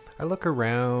 I look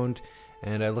around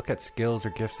and I look at skills or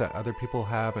gifts that other people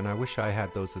have, and I wish I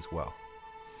had those as well.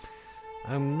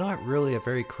 I'm not really a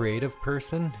very creative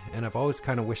person, and I've always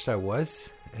kind of wished I was.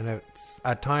 And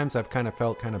at times I've kind of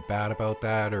felt kind of bad about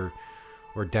that or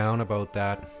down about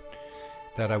that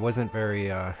I wasn't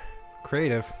very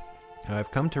creative.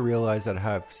 I've come to realize that I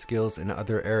have skills in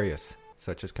other areas,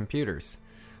 such as computers.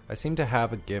 I seem to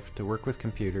have a gift to work with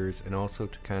computers and also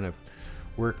to kind of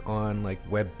work on like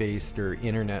web-based or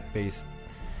internet-based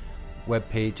web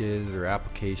pages or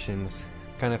applications,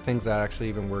 kind of things that actually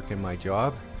even work in my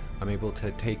job. I'm able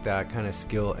to take that kind of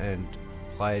skill and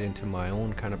apply it into my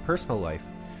own kind of personal life.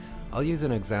 I'll use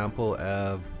an example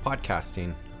of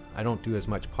podcasting. I don't do as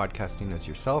much podcasting as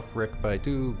yourself, Rick, but I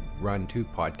do run 2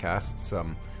 podcasts,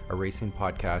 a racing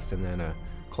podcast and then a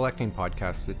collecting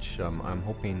podcast, which I'm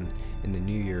hoping in the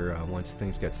new year, once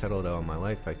things get settled out in my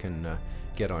life, I can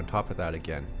get on top of that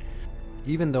again.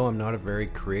 Even though I'm not a very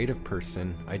creative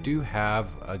person, I do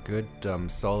have a good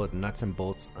solid nuts and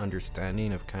bolts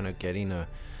understanding of kind of getting a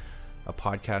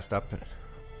podcast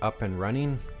up and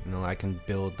running. You know, I can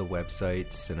build the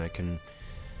websites and I can,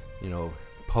 you know,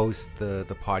 post the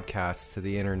podcasts to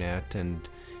the internet, and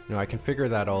you know, I can figure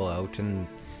that all out. And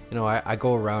you know, I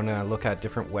go around and I look at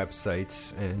different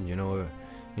websites, and you know,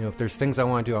 if there's things I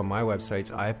want to do on my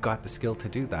websites, I've got the skill to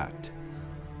do that.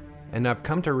 And I've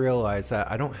come to realize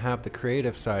that I don't have the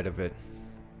creative side of it,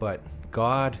 but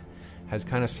God has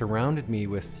kind of surrounded me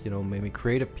with, you know, maybe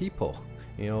creative people,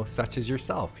 you know, such as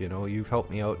yourself. You know, you've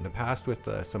helped me out in the past with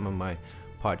some of my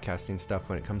podcasting stuff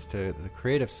when it comes to the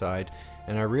creative side.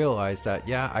 And I realized that,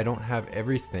 yeah, I don't have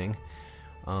everything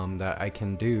that I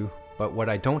can do, but what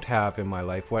I don't have in my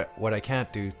life, what I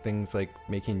can't do, things like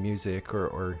making music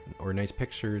or nice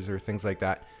pictures or things like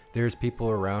that, there's people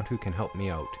around who can help me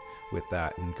out with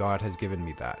that, and God has given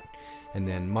me that. And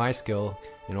then my skill,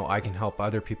 you know, I can help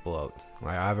other people out.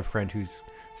 I have a friend who's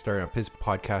starting up his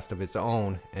podcast of his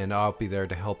own, and I'll be there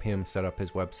to help him set up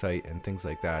his website and things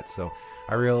like that. So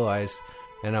I realized,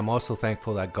 and I'm also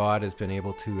thankful that God has been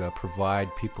able to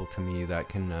provide people to me that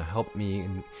can help me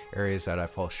in areas that I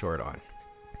fall short on.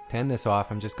 To end this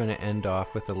off, I'm just going to end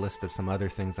off with a list of some other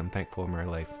things I'm thankful in my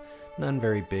life. None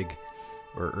very big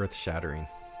or earth-shattering.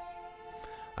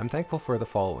 I'm thankful for the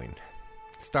following: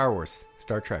 Star Wars,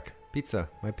 Star Trek, pizza,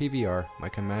 my PVR, my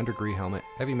Commander Gree helmet,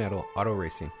 heavy metal, auto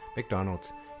racing,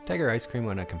 McDonald's, Tiger ice cream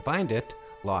when I can find it,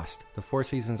 Lost, the 4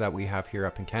 seasons that we have here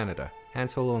up in Canada, Han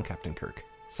Solo and Captain Kirk,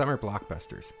 summer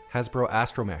blockbusters, Hasbro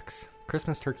Astromechs,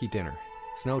 Christmas turkey dinner,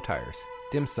 snow tires,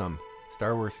 dim sum,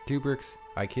 Star Wars Kubricks,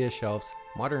 IKEA shelves,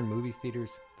 modern movie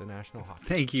theaters, the National Hockey.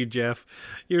 Thank you, Jeff.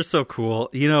 You're so cool.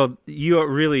 You know, you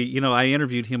really, you know, I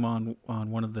interviewed him on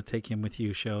one of the Take Him With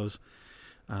You shows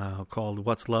called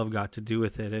What's Love Got to Do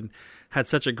With It, and had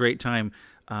such a great time.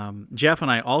 Jeff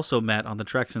and I also met on the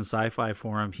Treks and Sci-Fi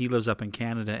Forum. He lives up in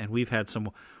Canada, and we've had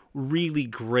some really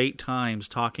great times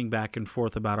talking back and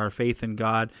forth about our faith in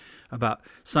God, about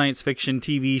science fiction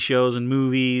TV shows and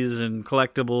movies and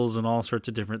collectibles and all sorts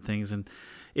of different things. And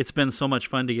it's been so much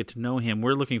fun to get to know him.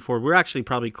 We're looking forward. We're actually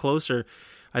probably closer.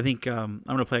 I think I'm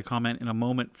going to play a comment in a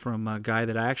moment from a guy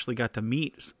that I actually got to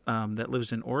meet that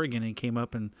lives in Oregon, and came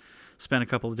up and spent a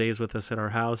couple of days with us at our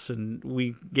house, and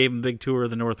we gave him a big tour of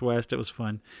the Northwest. It was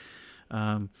fun.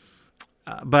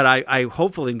 But I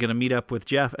hopefully am going to meet up with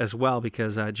Jeff as well,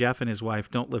 because Jeff and his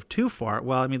wife don't live too far.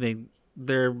 Well, I mean,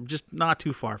 they're just not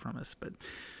too far from us, but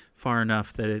far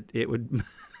enough that it would,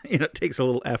 you know, it takes a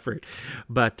little effort.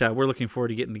 But we're looking forward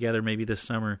to getting together maybe this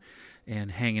summer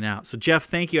and hanging out. So, Jeff,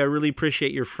 thank you. I really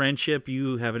appreciate your friendship.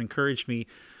 You have encouraged me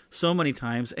so many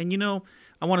times. And, you know,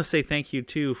 I want to say thank you,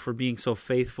 too, for being so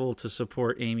faithful to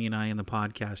support Amy and I in the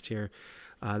podcast here.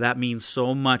 That means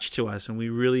so much to us, and we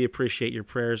really appreciate your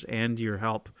prayers and your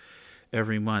help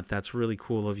every month. That's really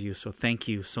cool of you, so thank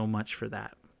you so much for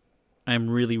that. I'm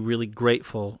really, really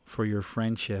grateful for your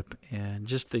friendship and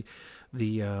just the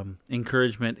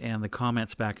encouragement and the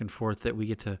comments back and forth that we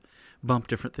get to bump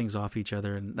different things off each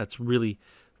other, and that's really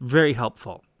very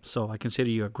helpful. So I consider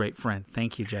you a great friend.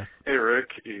 Thank you, Jeff. Hey, Rick.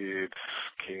 It's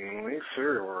King Lisa,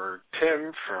 or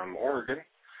Tim from Oregon.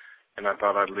 And I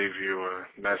thought I'd leave you a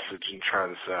message and try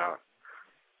this out.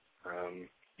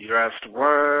 You asked,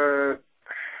 what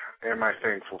am I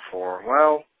thankful for?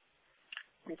 Well,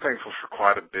 I'm thankful for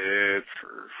quite a bit,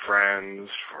 for friends,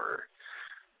 for,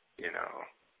 you know,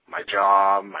 my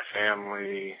job, my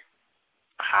family,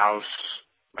 a house,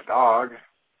 my dog.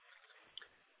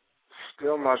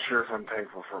 Still not sure if I'm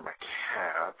thankful for my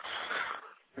cats.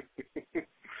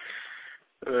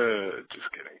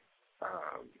 Just kidding.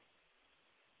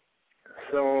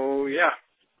 So, yeah,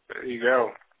 there you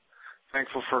go.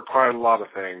 Thankful for quite a lot of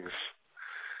things.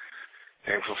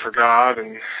 Thankful for God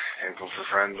and thankful for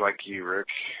friends like you, Rick.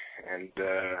 And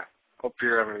hope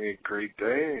you're having a great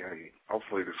day, and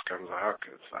hopefully this comes out,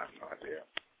 because I have no idea.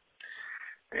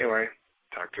 Anyway,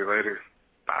 talk to you later.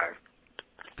 Bye.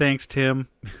 Thanks, Tim.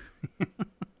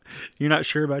 You're not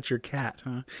sure about your cat,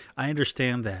 huh? I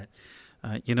understand that.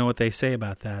 You know what they say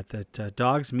about that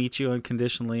dogs meet you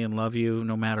unconditionally and love you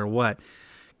no matter what.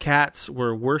 Cats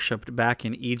were worshipped back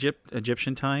in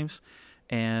Egyptian times,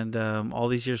 and all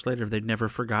these years later, they've never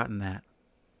forgotten that.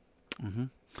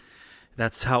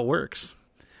 That's how it works.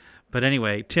 But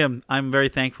anyway, Tim, I'm very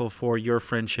thankful for your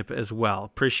friendship as well.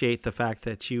 Appreciate the fact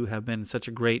that you have been such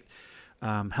a great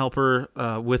helper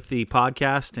with the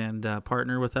podcast and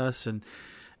partner with us,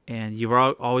 and you're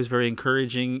always very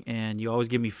encouraging, and you always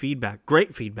give me feedback.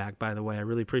 Great feedback, by the way. I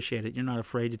really appreciate it. You're not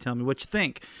afraid to tell me what you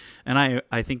think, and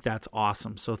I think that's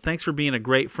awesome. So thanks for being a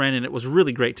great friend, and it was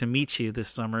really great to meet you this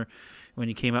summer when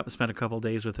you came up and spent a couple of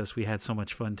days with us. We had so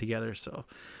much fun together, so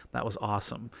that was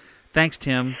awesome. Thanks,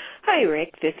 Tim. Hi,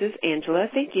 Rick. This is Angela.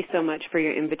 Thank you so much for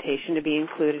your invitation to be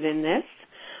included in this.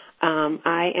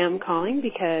 I am calling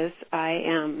because I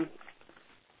am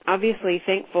obviously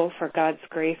thankful for God's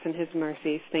grace and His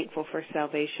mercies, thankful for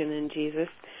salvation in Jesus.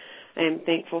 I am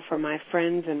thankful for my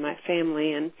friends and my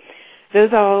family, and those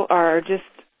all are just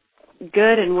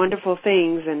good and wonderful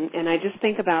things. And I just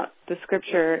think about the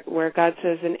scripture where God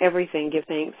says, in everything give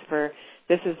thanks, for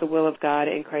this is the will of God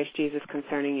in Christ Jesus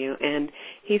concerning you. And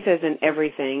He says in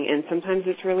everything, and sometimes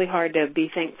it's really hard to be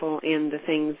thankful in the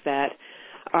things that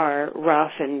are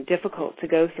rough and difficult to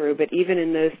go through, but even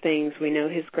in those things, we know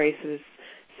His grace is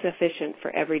sufficient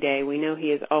for every day. We know He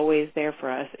is always there for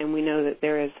us, and we know that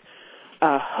there is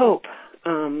hope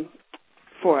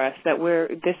for us, that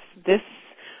this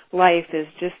life is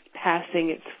just passing,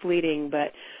 it's fleeting,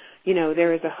 but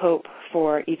there is a hope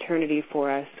for eternity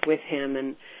for us with Him,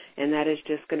 and that is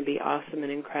just going to be awesome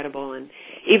and incredible. And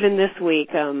even this week,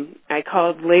 I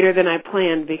called later than I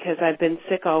planned because I've been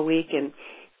sick all week, and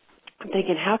I'm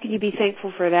thinking, how can you be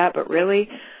thankful for that? But really,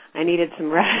 I needed some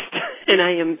rest, and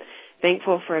I am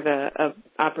thankful for the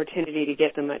opportunity to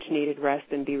get the much-needed rest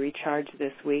and be recharged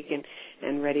this week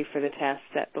and ready for the task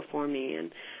set before me.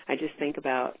 And I just think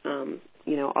about,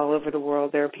 all over the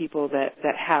world, there are people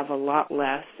that have a lot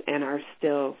less and are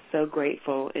still so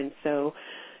grateful and so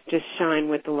just shine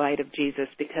with the light of Jesus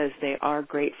because they are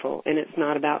grateful. And it's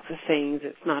not about the things.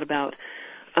 It's not about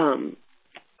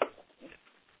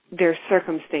their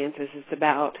circumstances. It's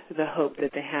about the hope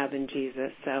that they have in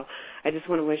Jesus. So I just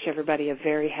want to wish everybody a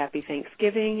very happy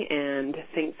Thanksgiving, and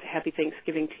happy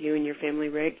Thanksgiving to you and your family,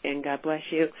 Rick, and God bless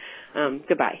you.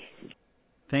 Goodbye.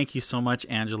 Thank you so much,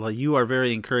 Angela. You are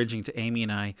very encouraging to Amy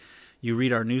and I. You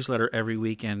read our newsletter every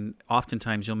week, and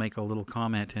oftentimes you'll make a little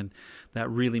comment, and that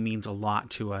really means a lot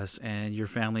to us, and your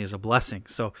family is a blessing.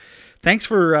 So thanks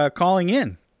for calling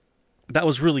in. That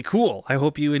was really cool. I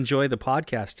hope you enjoy the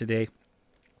podcast today.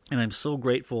 And I'm so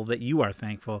grateful that you are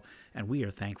thankful, and we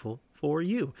are thankful for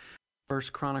you. 1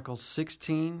 Chronicles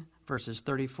 16, verses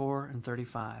 34 and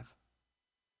 35.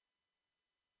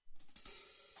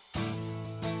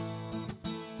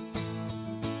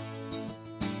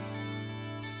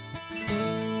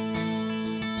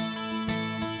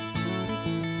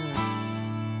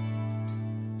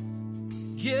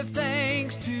 Give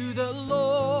thanks to the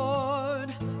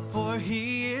Lord, for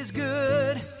He is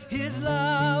good. His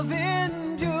love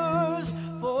endures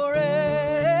forever.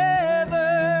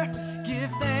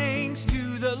 Give thanks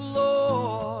to the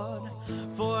Lord,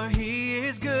 for He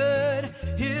is good.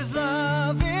 His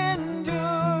love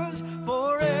endures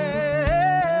forever.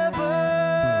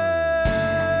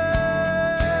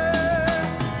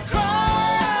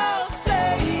 Cry out,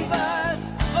 save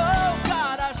us, oh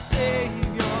God, our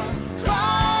Savior.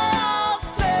 Cry out,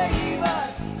 save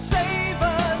us,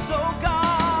 oh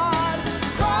God.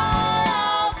 Cry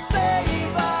out, save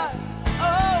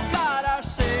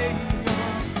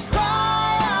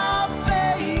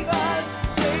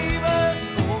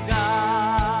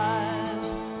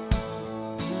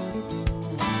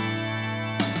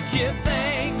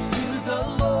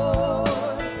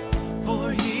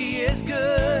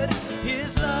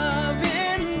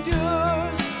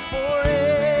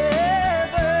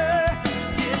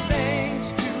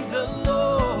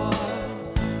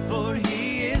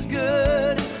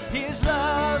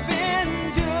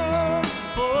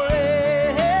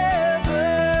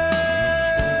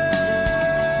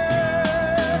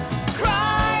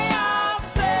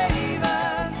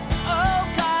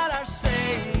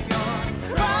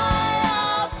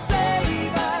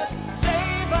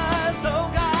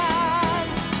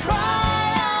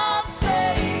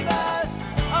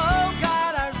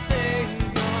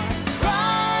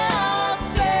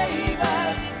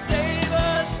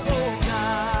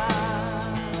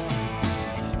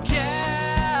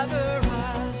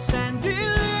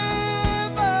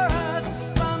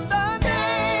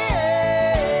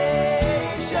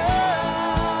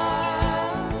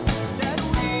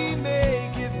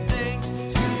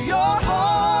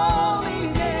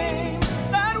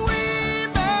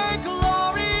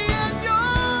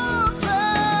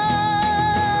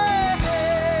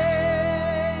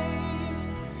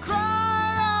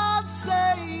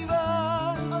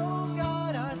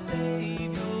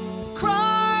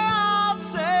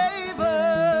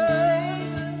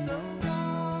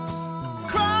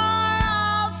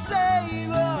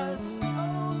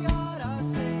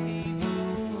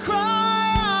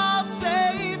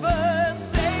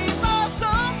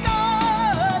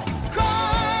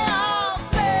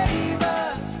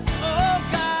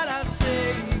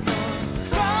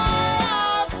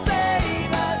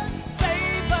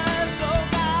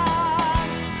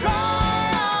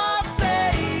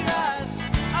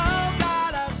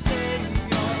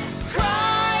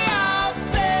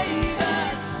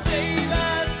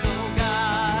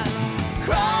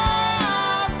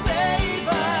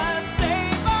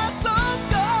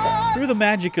the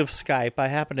magic of Skype, I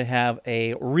happen to have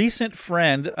a recent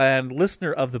friend and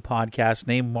listener of the podcast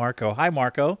named Marco. Hi,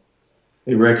 Marco.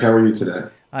 Hey, Rick. How are you today?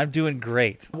 I'm doing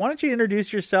great. Why don't you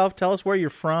introduce yourself, tell us where you're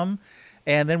from,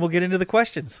 and then we'll get into the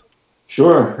questions.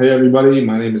 Sure. Hey, everybody.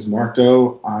 My name is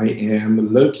Marco. I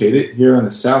am located here on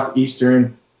the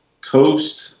southeastern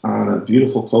coast on a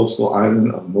beautiful coastal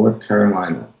island of North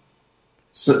Carolina.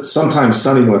 Sometimes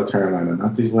sunny North Carolina,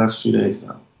 not these last few days,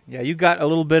 though. Yeah, you got a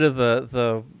little bit of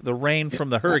the rain from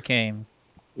the hurricane.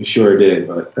 We sure did,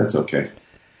 but that's okay.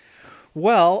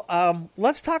 Well,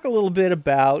 let's talk a little bit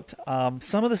about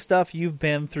some of the stuff you've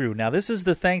been through. Now, this is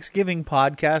the Thanksgiving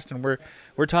podcast, and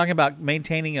we're talking about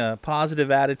maintaining a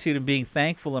positive attitude and being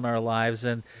thankful in our lives.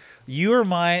 And your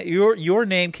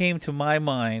name came to my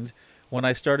mind when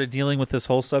I started dealing with this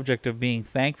whole subject of being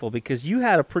thankful, because you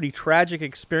had a pretty tragic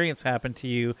experience happen to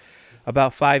you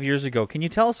about 5 years ago. Can you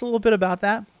tell us a little bit about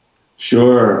that?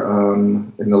 Sure.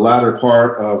 In the latter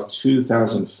part of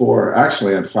 2004,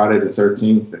 actually on Friday the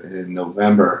 13th in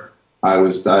November, I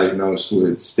was diagnosed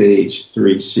with stage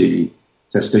 3C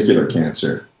testicular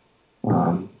cancer,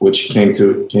 which came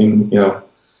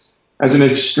as an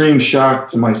extreme shock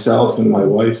to myself and my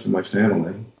wife and my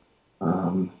family.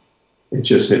 It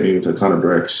just hit me with a ton of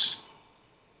bricks,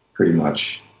 pretty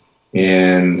much.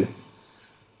 And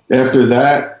after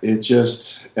that,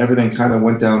 everything kind of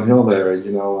went downhill there.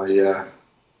 I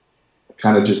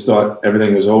kind of just thought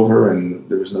everything was over and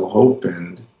there was no hope.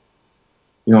 And,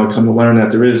 I come to learn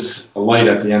that there is a light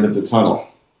at the end of the tunnel,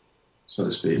 so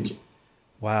to speak.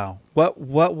 Wow.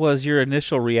 What was your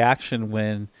initial reaction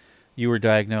when you were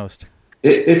diagnosed?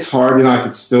 It's hard. I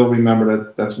could still remember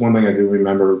that. That's one thing I do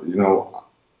remember.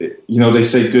 They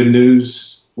say good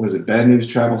news. Was it bad news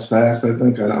travels fast? I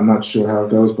think I'm not sure how it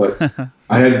goes, but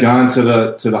I had gone to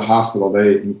the hospital.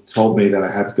 They told me that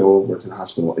I had to go over to the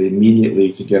hospital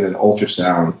immediately to get an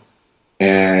ultrasound,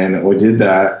 and we did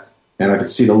that. And I could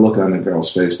see the look on the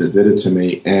girl's face that did it to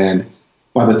me. And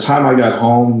by the time I got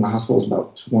home, the hospital was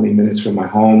about 20 minutes from my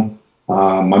home.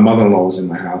 My mother-in-law was in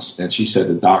my house, and she said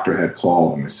the doctor had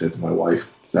called. And I said to my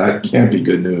wife, "That can't be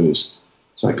good news."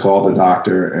 So I called the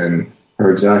doctor, and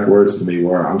her exact words to me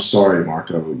were, "I'm sorry,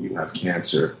 Marco, you have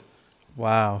cancer."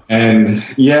 Wow. And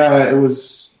yeah, it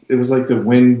was like the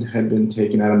wind had been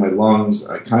taken out of my lungs.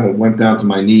 I kind of went down to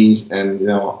my knees, and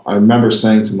I remember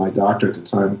saying to my doctor at the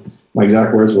time, my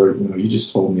exact words were, "You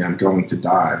just told me I'm going to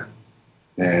die."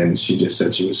 And she just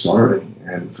said she was sorry.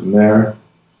 And from there,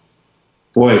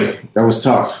 boy, that was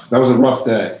tough. That was a rough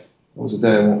day. It was a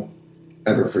day I won't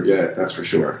ever forget, that's for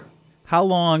sure. How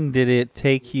long did it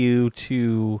take you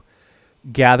to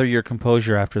gather your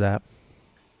composure after that?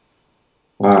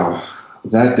 Wow,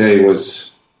 that day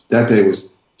was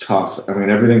tough. I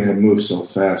mean, everything had moved so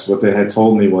fast. What they had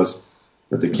told me was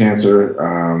that the cancer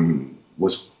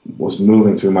was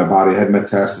moving through my body, had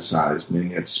metastasized,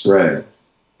 meaning it had spread,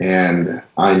 and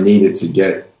I needed to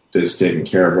get this taken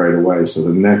care of right away. So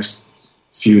the next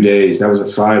few days, that was a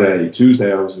Friday,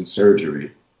 Tuesday, I was in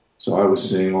surgery. So I was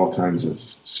seeing all kinds of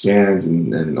scans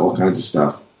and all kinds of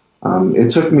stuff.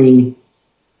 It took me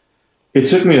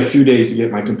a few days to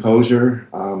get my composure.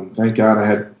 Thank God I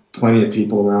had plenty of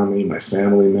people around me, my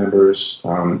family members.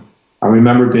 I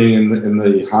remember being in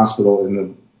the hospital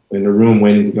in the room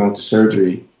waiting to go into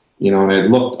surgery, and I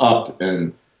looked up,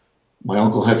 and my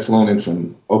uncle had flown in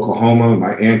from Oklahoma.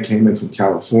 My aunt came in from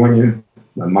California.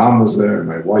 My mom was there,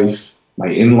 my wife, my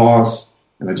in-laws,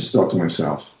 and I just thought to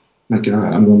myself, my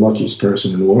God, I'm the luckiest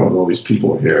person in the world. All these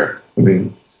people are here. I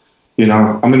mean,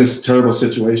 I'm in this terrible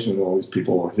situation with all these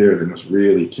people are here. They must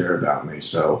really care about me.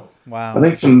 So wow. I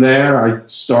think from there, I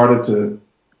started to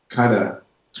kind of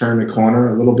turn the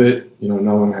corner a little bit,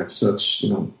 knowing I had such,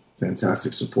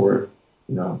 fantastic support.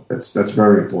 That's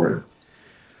very important.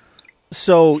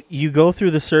 So you go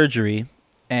through the surgery,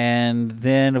 and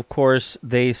then, of course,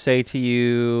 they say to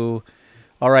you,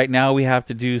 all right, now we have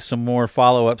to do some more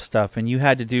follow-up stuff. And you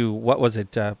had to do, what was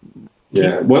it?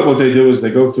 Yeah, what they do is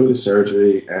they go through the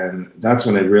surgery, and that's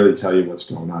when they really tell you what's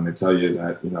going on. They tell you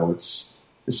that, it's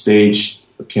the stage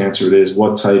of cancer it is,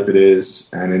 what type it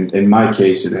is. And in my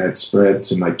case, it had spread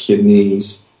to my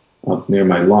kidneys, up near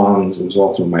my lungs. It was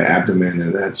all through my abdomen,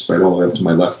 and it had spread all the way up to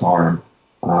my left arm.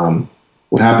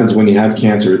 What happens when you have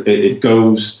cancer, it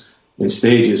goes in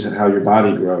stages at how your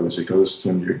body grows. It goes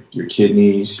from your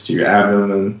kidneys to your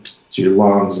abdomen to your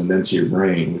lungs and then to your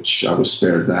brain, which I was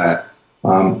spared that.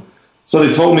 So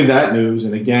they told me that news,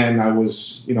 and again, I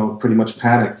was, pretty much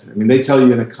panicked. I mean, they tell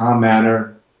you in a calm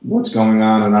manner what's going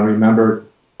on, and I remember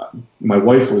my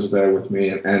wife was there with me,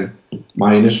 and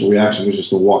my initial reaction was just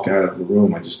to walk out of the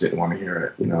room. I just didn't want to hear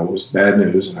it. It was bad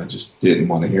news, and I just didn't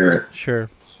want to hear it. Sure.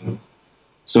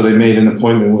 So they made an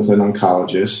appointment with an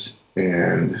oncologist,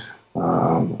 and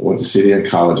went to see the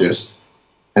oncologist.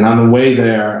 And on the way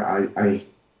there, I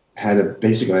had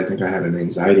I think I had an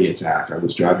anxiety attack. I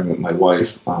was driving with my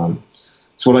wife.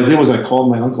 So what I did was I called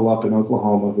my uncle up in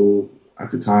Oklahoma, who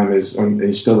at the time and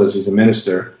he still is, he's a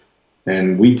minister.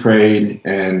 And we prayed,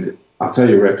 and I'll tell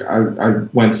you, Rick, I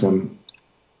went from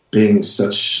being in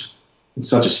such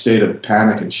a state of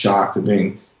panic and shock to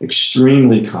being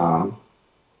extremely calm.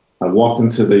 I walked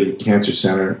into the cancer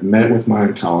center, met with my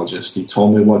oncologist. He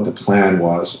told me what the plan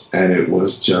was, and it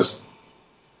was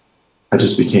I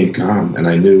just became calm, and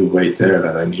I knew right there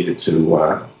that I needed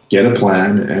to get a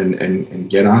plan and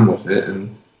get on with it,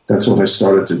 and that's what I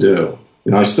started to do.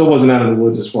 I still wasn't out of the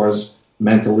woods as far as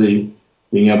mentally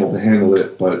being able to handle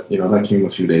it, but that came a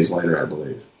few days later, I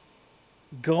believe.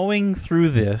 Going through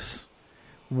this,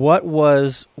 what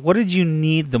did you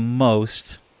need the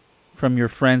most from your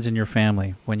friends and your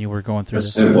family when you were going through this?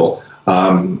 It's simple.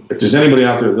 If there's anybody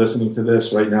out there listening to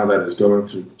this right now that is going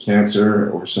through cancer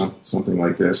or something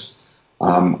like this,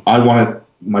 I wanted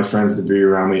my friends to be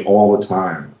around me all the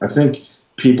time. I think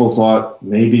people thought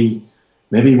maybe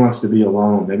he wants to be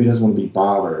alone. Maybe he doesn't want to be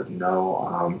bothered.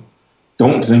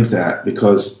 Don't think that,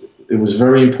 because it was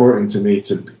very important to me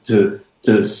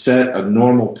to set a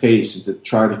normal pace and to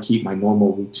try to keep my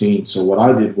normal routine. So what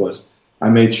I did was I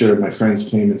made sure my friends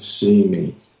came and see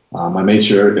me. I made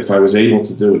sure, if I was able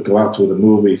to do it, go out to the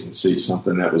movies and see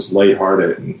something that was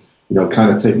lighthearted and,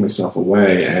 kind of take myself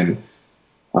away. And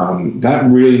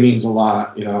that really means a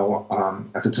lot.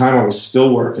 At the time I was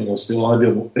still working. I was still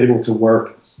able to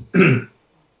work.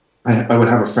 I would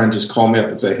have a friend just call me up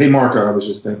and say, "Hey, Marco, I was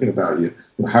just thinking about you.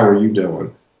 How are you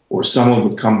doing?" Or someone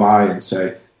would come by and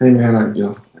say, "Hey, man,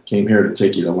 I came here to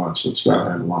take you to lunch. Let's go out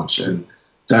and have lunch." And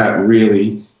that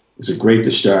really is a great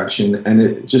distraction, and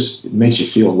it just makes you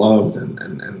feel loved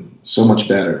and so much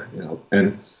better.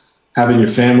 And having your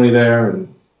family there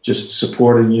and just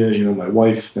supporting you. My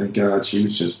wife, thank God,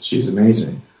 she's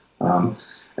amazing.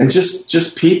 And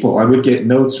just people. I would get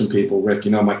notes from people, Rick.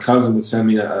 My cousin would send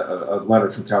me a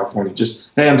letter from California.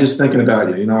 Hey, I'm just thinking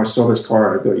about you. I saw this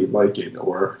card. I thought you'd like it.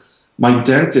 Or my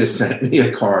dentist sent me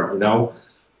a card, of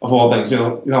all things.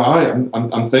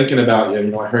 I'm thinking about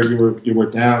you. I heard you were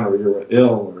down or you were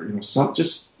ill, or some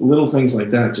just little things like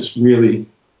that just really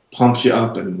pumps you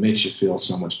up and makes you feel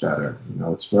so much better.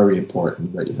 It's very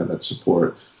important that you have that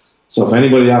support. So if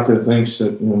anybody out there thinks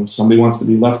that somebody wants to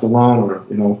be left alone, or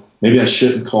maybe I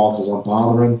shouldn't call because I'm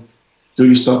bothering, do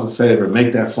yourself a favor,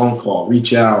 make that phone call,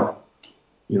 reach out,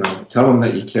 tell them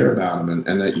that you care about them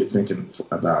and that you're thinking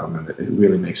about them, and it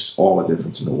really makes all the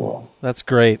difference in the world. That's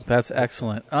great. That's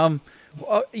excellent. I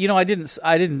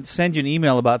didn't send you an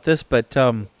email about this, but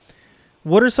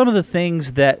what are some of the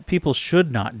things that people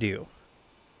should not do?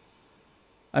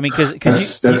 I mean,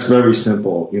 because that's very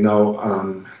simple.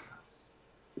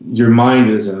 Your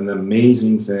mind is an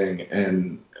amazing thing,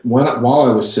 and while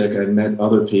I was sick, I met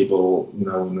other people, in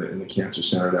the cancer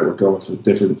center that were going through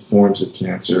different forms of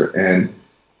cancer, and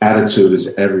attitude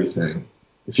is everything.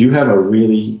 If you have a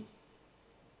really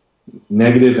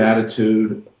negative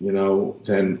attitude,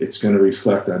 then it's going to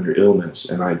reflect on your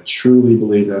illness, and I truly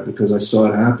believe that because I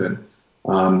saw it happen.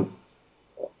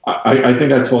 I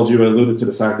think I told you, I alluded to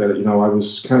the fact that, I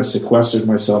was kind of sequestered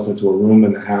myself into a room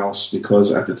in the house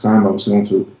because at the time I was going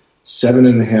through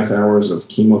 7.5 hours of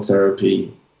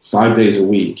chemotherapy 5 days a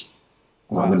week.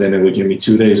 And then it would give me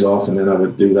 2 days off, and then I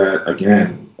would do that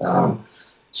again.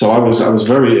 So I was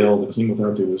very ill. The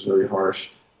chemotherapy was very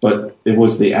harsh, but it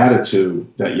was the attitude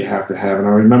that you have to have. And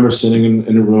I remember sitting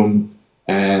in a room,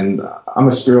 and I'm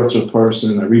a spiritual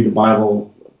person. I read the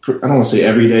Bible, I don't want to say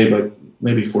every day, but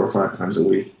maybe 4 or 5 times a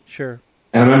week. Sure.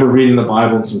 And I remember reading the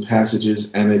Bible and some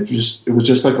passages, and it was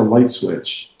just like a light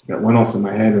switch that went off in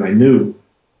my head, and I knew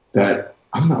that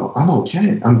I'm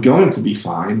okay. I'm going to be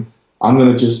fine. I'm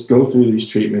going to just go through these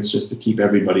treatments just to keep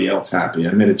everybody else happy.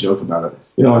 I made a joke about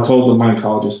it. I told my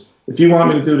oncologist, if you want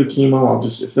me to do the chemo,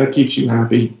 if that keeps you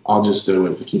happy, I'll just do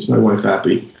it. If it keeps my wife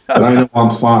happy, but I know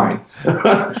I'm fine.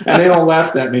 And they all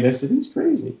laughed at me. They said, he's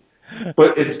crazy.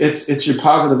 But it's your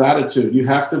positive attitude. You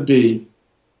have to be,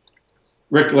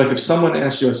 Rick, like if someone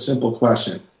asks you a simple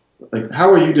question, like, how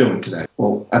are you doing today?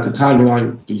 Well, at the time,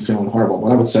 I'd be feeling horrible,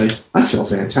 but I would say, I feel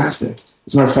fantastic.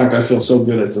 As a matter of fact, I feel so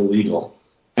good it's illegal.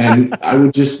 And I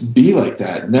would just be like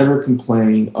that, never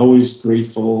complain, always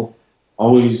grateful,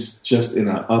 always just in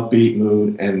an upbeat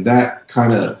mood. And that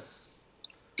kind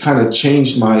of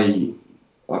changed my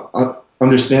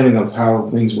understanding of how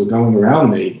things were going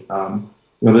around me.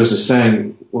 There's a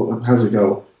saying, how's it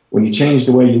go? When you change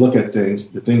the way you look at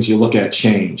things, the things you look at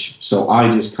change. So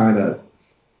I just kind of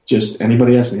just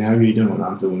anybody asked me, how are you doing?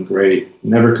 I'm doing great.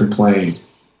 Never complained.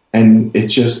 And it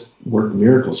just worked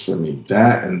miracles for me.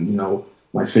 That and, you know,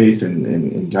 my faith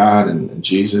in God and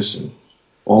Jesus and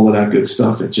all of that good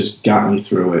stuff, it just got me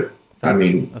through it. I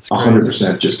mean,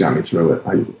 100% just got me through it.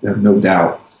 I have no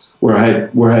doubt. Where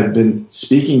I had been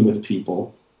speaking with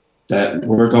people that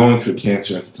were going through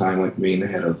cancer at the time, like me, and they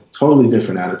had a totally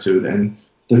different attitude, and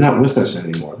they're not with us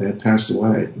anymore. They had passed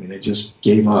away. I mean, they just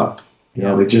gave up. You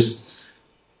know,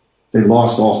 they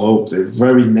lost all hope. They're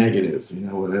very negative, you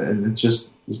know, and it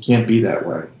just, you can't be that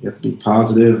way. You have to be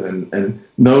positive and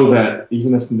know that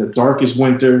even if in the darkest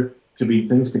winter,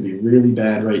 things could be really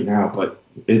bad right now, but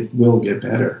it will get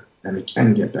better, and it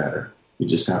can get better. You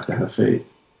just have to have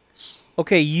faith.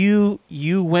 Okay, you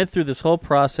went through this whole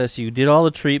process. You did all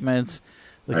the treatments.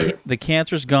 The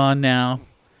cancer's gone now.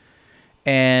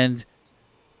 And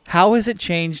how has it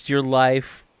changed your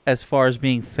life as far as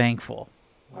being thankful?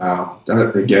 Wow.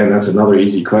 That's another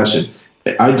easy question.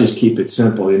 I just keep it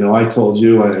simple. You know, I told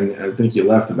you, and I think you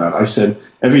left about it. I said,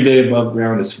 every day above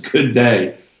ground is a good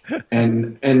day.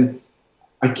 And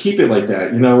I keep it like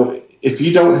that. You know, if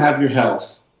you don't have your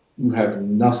health, you have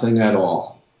nothing at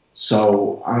all.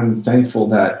 So I'm thankful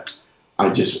that I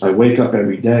wake up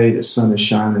every day, the sun is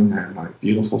shining, I have my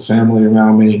beautiful family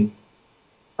around me.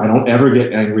 I don't ever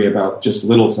get angry about just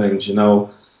little things, you know.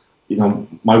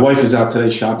 My wife is out today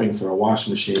shopping for a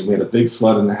washing machine. We had a big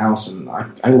flood in the house, and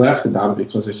I laughed about it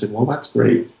because I said, well, that's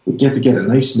great. We get to get a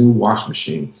nice new washing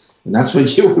machine. And that's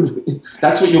what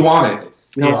you wanted.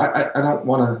 You know, I don't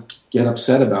want to get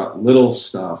upset about little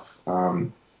stuff.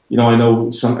 You know, I know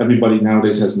everybody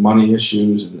nowadays has money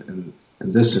issues and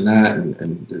this and that,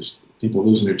 and there's people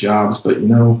losing their jobs. But, you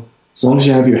know, as long as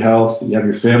you have your health, you have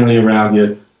your family around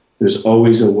you, there's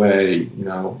always a way. You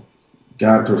know,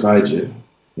 God provides you,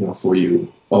 you know, for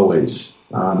you always.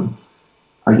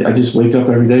 I just wake up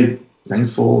every day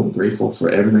thankful and grateful for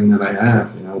everything that I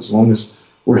have. You know, as long as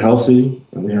we're healthy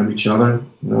and we have each other,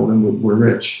 you know, then we're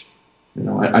rich. You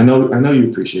know, I know you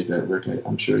appreciate that, Rick.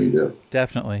 I'm sure you do.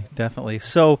 Definitely.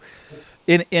 So,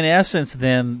 in essence,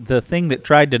 then the thing that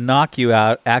tried to knock you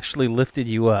out actually lifted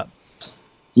you up.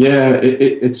 Yeah,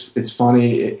 it's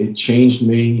funny. It changed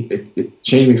me. It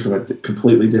changed me from a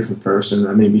completely different person.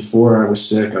 I mean, before I was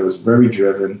sick, I was very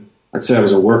driven. I'd say I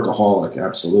was a workaholic.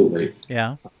 Absolutely.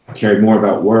 Yeah. I cared more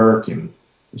about work and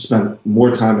spent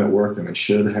more time at work than I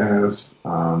should have.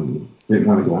 Didn't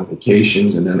want to go on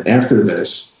vacations, and then after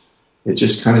this, it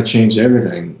just kind of changed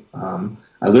everything.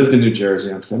 I lived in New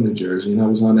Jersey. I'm from New Jersey, and I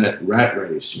was on that rat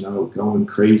race, you know, going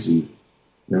crazy.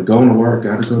 You know, going to work,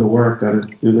 got to go to work, got to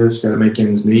do this, got to make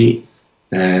ends meet.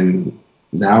 And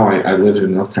now I live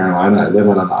in North Carolina. I live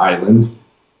on an island.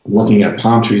 I'm looking at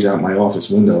palm trees out my office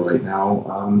window right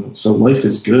now. So life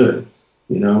is good.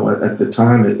 You know, at the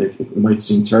time, it might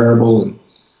seem terrible and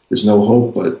there's no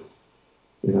hope, but,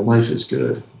 you know, life is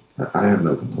good. I have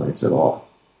no complaints at all.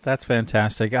 That's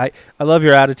fantastic. I love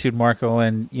your attitude, Marco,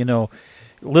 and, you know,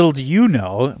 little do you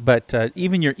know, but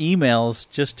even your emails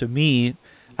just to me,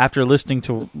 after listening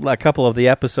to a couple of the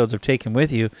episodes I've taken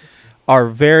with you, are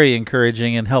very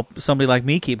encouraging and help somebody like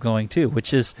me keep going too,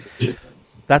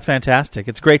 that's fantastic.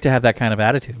 It's great to have that kind of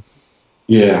attitude.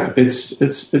 Yeah, it's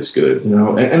good, you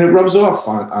know, and it rubs off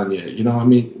on you. You know, I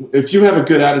mean, if you have a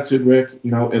good attitude, Rick,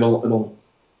 you know, it'll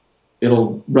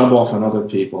rub off on other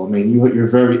people. I mean, you're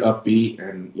very upbeat,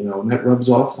 and, you know, and that rubs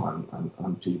off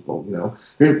on people. You know,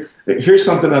 here's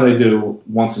something that I do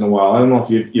once in a while. I don't know if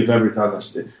you've ever done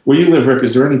this. Where you live, Rick,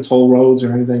 is there any toll roads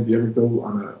or anything? Do you ever go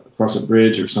across a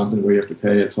bridge or something where you have to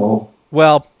pay a toll?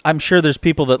 Well, I'm sure there's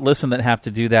people that listen that have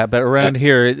to do that, but around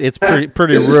here it's pretty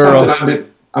rural.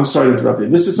 I'm sorry to interrupt you.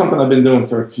 This is something I've been doing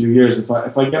for a few years. If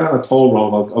I get on a toll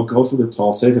road, I'll go through the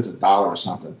toll. Say if it's $1 or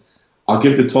something. I'll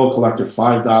give the toll collector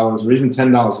 $5 or even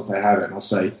 $10 if I have it, and I'll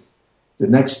say, the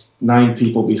next 9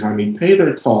 people behind me, pay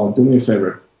their toll and do me a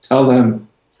favor. Tell them,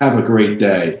 have a great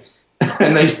day.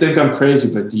 And they think I'm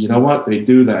crazy, but you know what? They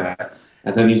do that.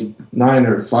 And then these 9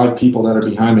 or 5 people that are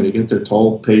behind me, they get their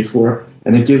toll paid for,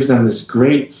 and it gives them this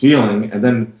great feeling. And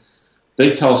then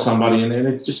they tell somebody, and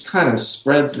it just kind of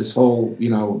spreads this whole, you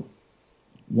know,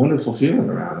 wonderful feeling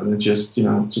around, and it just, you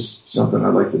know, just something I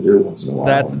like to do once in a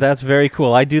while. That's very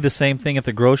cool. I do the same thing at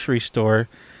the grocery store.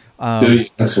 Dude,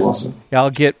 that's awesome. I'll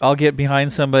get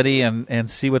behind somebody and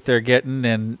see what they're getting,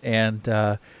 and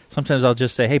sometimes I'll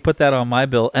just say, "Hey, put that on my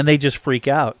bill," and they just freak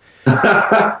out.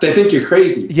 They think you're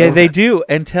crazy. Yeah, they do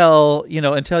until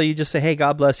you just say, "Hey,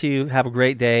 God bless you. Have a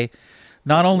great day."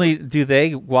 Not only do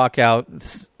they walk out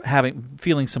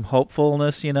feeling some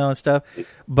hopefulness, you know, and stuff,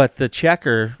 but the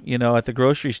checker, you know, at the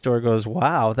grocery store goes,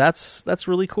 "Wow, that's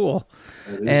really cool."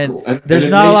 And cool. There's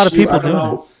not a lot of people doing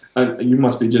it. you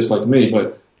must be just like me,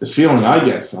 but the feeling I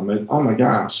get from it, oh my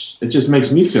gosh, it just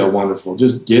makes me feel wonderful.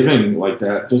 Just giving like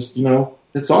that, just,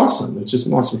 it's awesome. It's just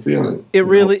an awesome feeling. It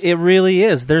really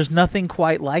is. There's nothing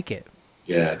quite like it.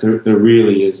 Yeah, there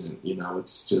really isn't.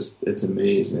 It's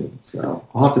amazing. So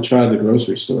I'll have to try the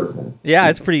grocery store thing. Yeah,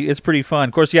 it's pretty fun.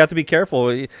 Of course, you have to be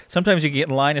careful. Sometimes you get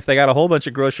in line, if they got a whole bunch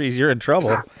of groceries, you're in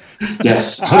trouble.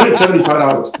 Yes,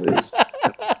 $175, please.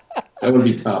 That would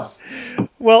be tough.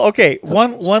 Well, okay.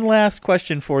 One last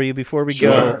question for you before we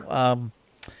go.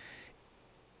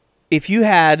 If you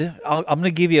had, I'm going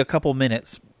to give you a couple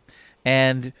minutes,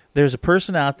 and there's a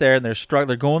person out there and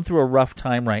they're going through a rough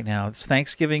time right now. It's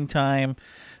Thanksgiving time.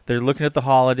 They're looking at the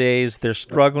holidays. They're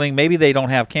struggling. Maybe they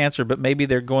don't have cancer, but maybe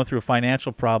they're going through a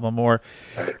financial problem, or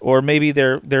maybe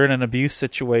they're in an abuse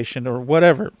situation or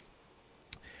whatever.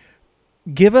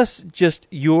 Give us just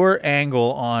your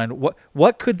angle on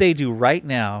what could they do right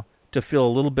now to feel a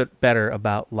little bit better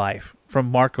about life from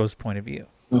Marco's point of view.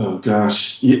 Oh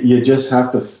gosh, you just have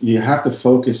to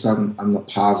focus on the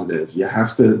positive. You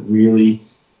have to really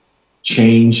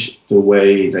change the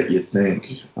way that you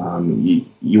think.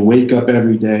 You wake up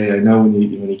every day. I know when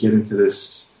you get into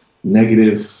this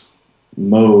negative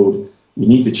mode, you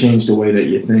need to change the way that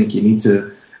you think. You need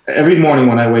to. Every morning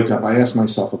when I wake up, I ask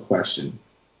myself a question.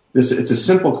 It's a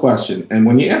simple question, and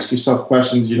when you ask yourself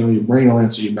questions, your brain will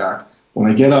answer you back. When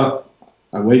I get up,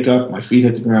 I wake up, my feet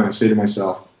hit the ground. I say to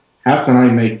myself, how can I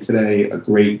make today a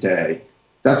great day?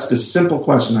 That's the simple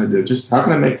question I do. Just how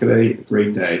can I make today a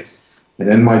great day? And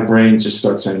then my brain just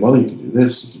starts saying, well, you can do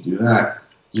this, you can do that.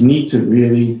 You need to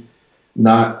really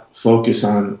not focus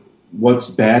on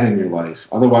what's bad in your life.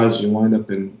 Otherwise, you wind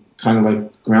up in kind of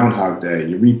like Groundhog Day.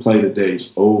 You replay the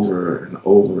days over and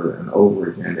over and over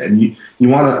again. And you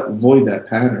want to avoid that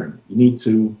pattern. You need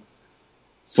to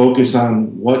focus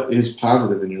on what is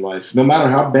positive in your life. No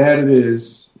matter how bad it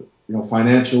is,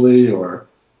 financially or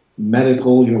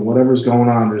medical, whatever's going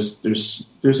on,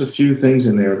 there's a few things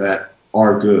in there that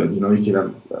are good. You can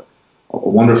have a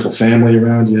wonderful family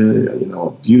around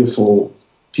you, beautiful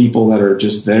people that are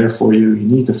just there for you. You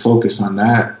need to focus on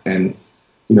that and,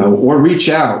 or reach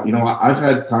out. I've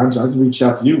had times I've reached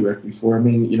out to you, Rick, before. I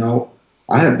mean,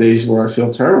 I have days where I feel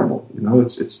terrible.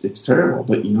 It's terrible,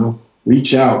 but,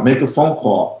 reach out, make a phone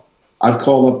call. I've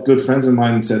called up good friends of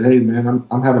mine and said, hey, man,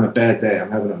 I'm having a bad day. I'm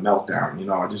having a meltdown.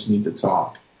 I just need to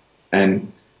talk.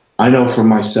 And I know for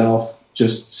myself,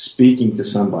 just speaking to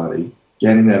somebody,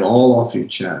 getting that all off your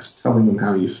chest, telling them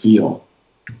how you feel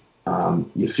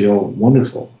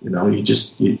wonderful.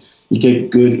 You get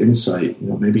good insight.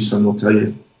 Maybe someone will tell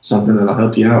you something that'll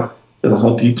help you out, that'll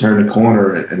help you turn a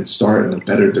corner and start in a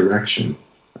better direction.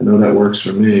 I know that works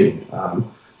for me.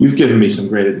 You've given me some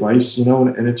great advice,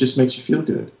 and it just makes you feel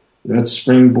good. That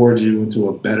springboards you into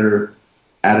a better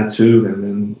attitude, and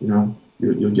then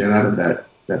you'll get out of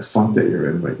that funk that you're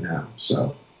in right now.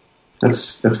 So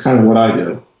that's kind of what I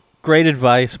do. Great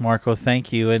advice, Marco.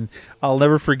 Thank you. And I'll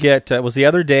never forget. It was the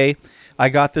other day I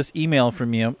got this email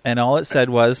from you, and all it said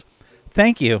was,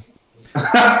 "Thank you."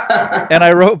 And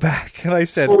I wrote back, and I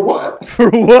said, "For what?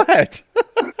 For what?"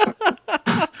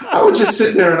 I was just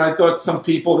sitting there, and I thought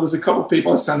there was a couple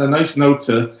people I sent a nice note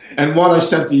to, and one I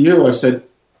sent to you. I said,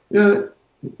 yeah,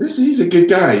 he's a good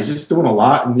guy. He's just doing a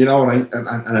lot, and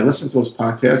I listen to his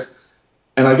podcast,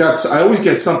 and I always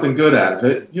get something good out of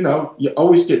it. You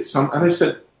always get some. And I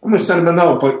said, I'm going to send him a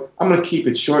note, but I'm going to keep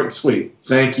it short and sweet.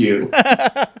 Thank you.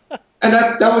 And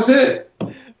that was it.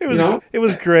 It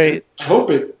was great. I hope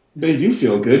it made you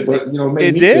feel good, but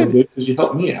made me feel good because you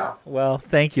helped me out. Well,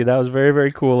 thank you. That was very,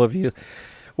 very cool of you.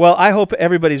 Well, I hope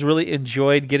everybody's really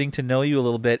enjoyed getting to know you a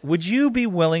little bit. Would you be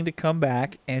willing to come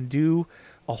back and do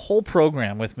a whole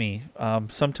program with me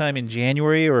sometime in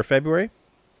January or February?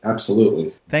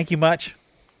 Absolutely. Thank you much.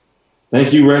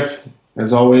 Thank you, Rick.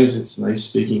 As always, it's nice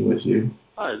speaking with you.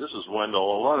 Hi, this is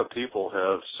Wendell. A lot of people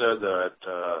have said that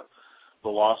the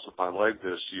loss of my leg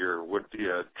this year would be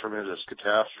a tremendous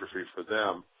catastrophe for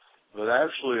them. But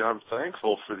actually, I'm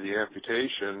thankful for the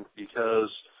amputation, because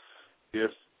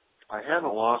if I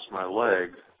hadn't lost my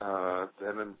leg,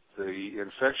 then the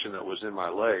infection that was in my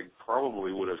leg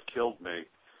probably would have killed me.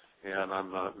 And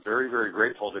I'm very, very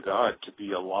grateful to God to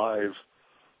be alive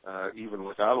even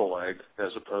without a leg,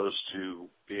 as opposed to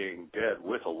being dead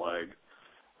with a leg.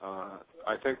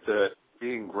 I think that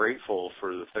being grateful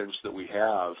for the things that we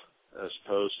have, as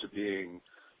opposed to being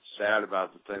sad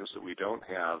about the things that we don't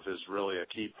have, is really a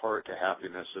key part to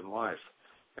happiness in life.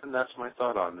 And that's my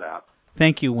thought on that.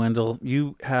 Thank you, Wendell.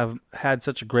 You have had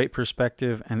such a great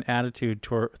perspective and attitude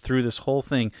through this whole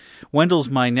thing. Wendell's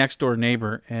my next door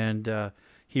neighbor, and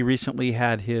he recently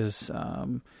had his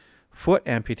foot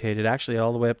amputated, actually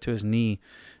all the way up to his knee.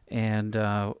 And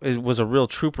it was a real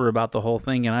trooper about the whole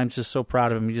thing, and I'm just so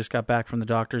proud of him. He just got back from the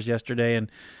doctors yesterday,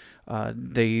 and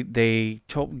they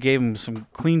gave him some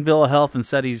clean bill of health and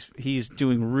said he's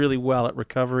doing really well at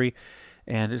recovery,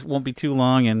 and it won't be too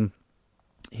long, and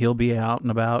he'll be out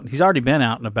and about. He's already been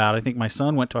out and about. I think my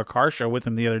son went to a car show with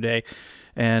him the other day,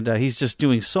 and he's just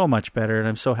doing so much better, and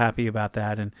I'm so happy about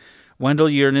that. And Wendell,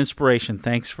 you're an inspiration.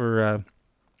 Thanks for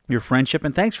your friendship,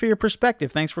 and thanks for your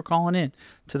perspective. Thanks for calling in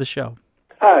to the show.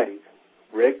 Hi,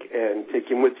 Rick, and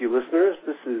Taking With You listeners.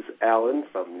 This is Alan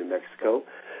from New Mexico.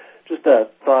 Just a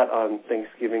thought on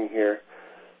Thanksgiving here.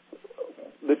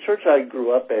 The church I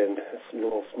grew up in, a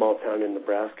little small town in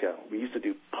Nebraska, we used to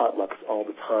do potlucks all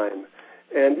the time.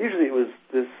 And usually it was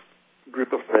this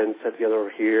group of friends set together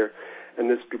over here, and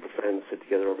this group of friends set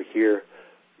together over here.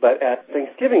 But at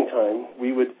Thanksgiving time,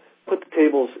 we would put the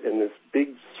tables in this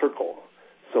big circle,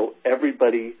 so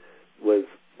everybody was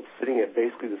sitting at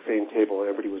basically the same table, and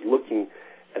everybody was looking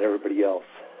at everybody else.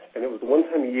 And it was the one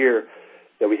time a year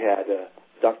that we had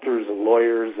doctors and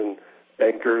lawyers and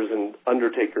bankers and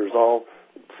undertakers all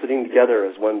sitting together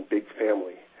as one big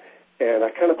family. And I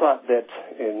kind of thought that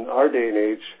in our day and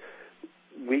age,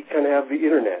 we kind of have the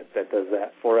internet that does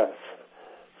that for us.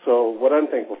 So what I'm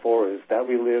thankful for is that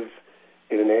we live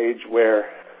in an age where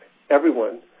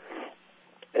everyone,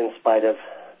 in spite of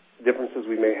differences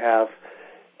we may have,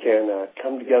 can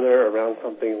come together around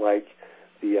something like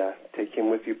the Take Him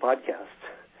With You podcast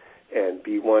and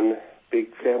be one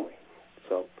big family.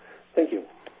 So, thank you.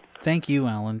 Thank you,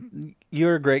 Alan.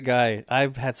 You're a great guy.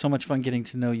 I've had so much fun getting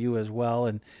to know you as well,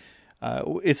 and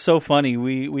it's so funny.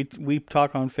 We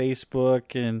talk on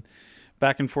Facebook and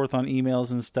back and forth on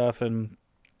emails and stuff, and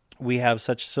we have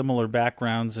such similar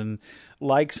backgrounds and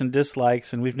likes and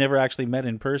dislikes, and we've never actually met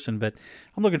in person, but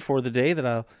I'm looking forward to the day that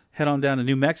I'll head on down to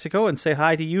New Mexico and say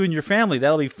hi to you and your family.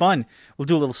 That'll be fun. We'll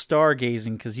do a little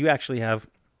stargazing because you actually have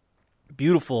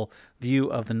beautiful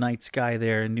view of the night sky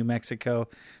there in New Mexico,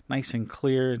 nice and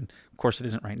clear. And of course it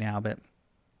isn't right now, but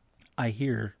I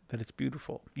hear that it's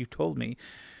beautiful. You told me.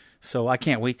 So I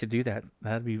can't wait to do that.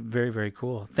 That'd be very, very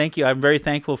cool. Thank you. I'm very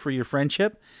thankful for your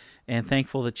friendship and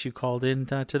thankful that you called in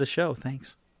to the show.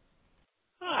 Thanks.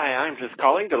 Hi, I'm just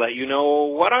calling to let you know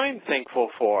what I'm thankful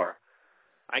for.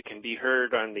 I can be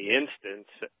heard on the Instance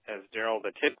as Daryl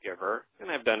the Tip Giver, and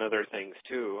I've done other things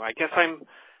too. I guess I'm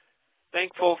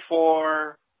thankful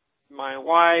for my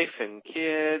wife and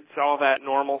kids, all that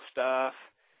normal stuff,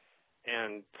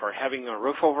 and for having a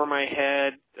roof over my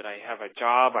head, that I have a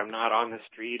job, I'm not on the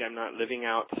street, I'm not living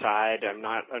outside, I'm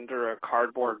not under a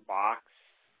cardboard box.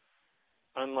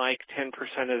 Unlike 10%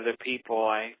 of the people,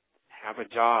 I have a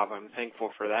job. I'm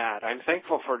thankful for that. I'm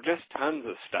thankful for just tons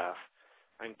of stuff.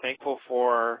 I'm thankful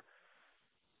for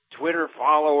Twitter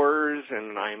followers,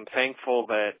 and I'm thankful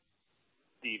that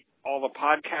all the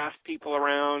podcast people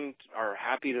around are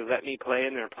happy to let me play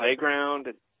in their playground.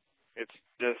 It's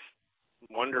just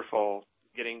wonderful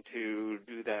getting to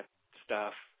do that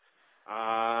stuff.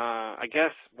 I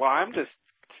guess, I'm just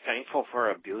thankful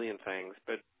for a billion things,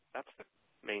 but that's the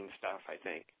main stuff, I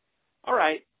think. All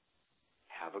right.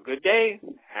 Have a good day.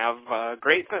 Have a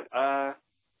great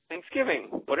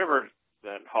Thanksgiving, whatever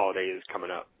that holiday is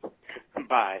coming up.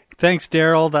 Bye. Thanks,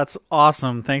 Daryl. That's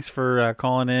awesome. Thanks for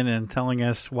calling in and telling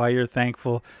us why you're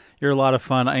thankful. You're a lot of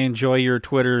fun. I enjoy your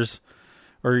Twitters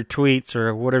or your tweets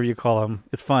or whatever you call them.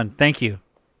 It's fun. Thank you.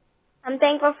 I'm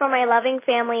thankful for my loving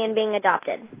family and being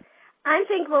adopted. I'm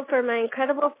thankful for my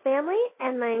incredible family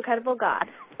and my incredible God.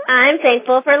 I'm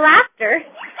thankful for laughter.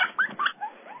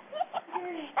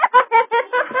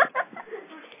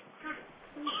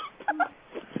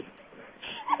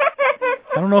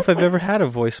 I don't know if I've ever had a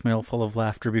voicemail full of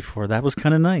laughter before. That was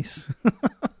kind of nice.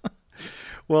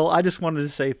 Well, I just wanted to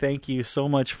say thank you so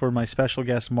much for my special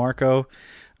guest, Marco,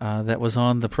 that was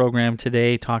on the program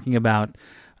today talking about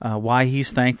why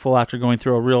he's thankful after going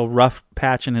through a real rough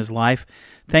patch in his life.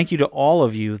 Thank you to all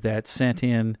of you that sent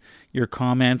in your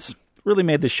comments. Really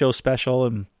made the show special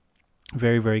and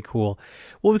very, very cool.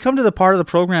 Well, we come to the part of the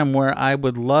program where I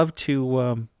would love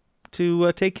to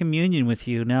take communion with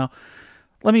you. Now,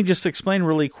 let me just explain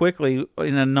really quickly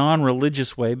in a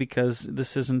non-religious way, because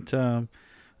this isn't,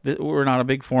 we're not a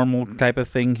big formal type of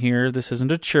thing here. This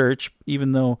isn't a church,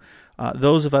 even though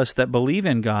those of us that believe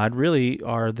in God really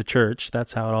are the church.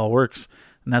 That's how it all works,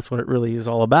 and that's what it really is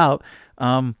all about.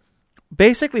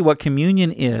 Basically, what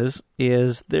communion is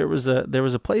there was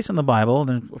a place in the Bible, and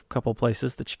there's a couple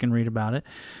places that you can read about it,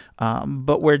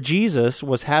 but where Jesus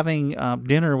was having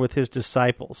dinner with his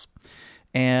disciples.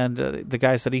 and the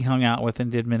guys that he hung out with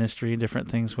and did ministry and different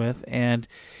things with. And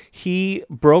he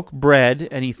broke bread,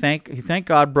 and he thanked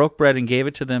God, broke bread and gave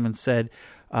it to them and said,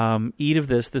 eat of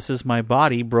this. This is my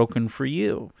body broken for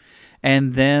you.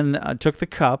 And then took the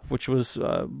cup, which was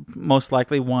most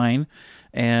likely wine,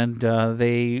 and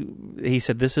he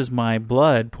said, this is my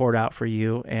blood poured out for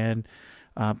you, and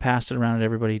passed it around, and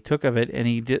everybody took of it. And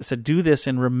he said, do this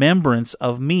in remembrance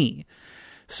of me.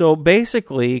 So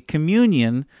basically,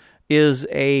 communion is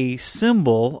a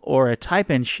symbol or a type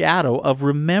and shadow of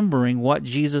remembering what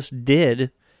Jesus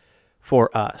did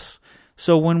for us.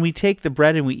 So when we take the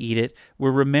bread and we eat it,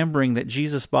 we're remembering that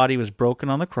Jesus' body was broken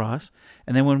on the cross.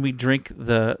 And then when we drink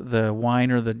the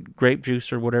wine or the grape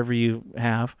juice or whatever you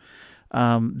have,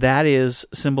 that is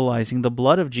symbolizing the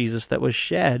blood of Jesus that was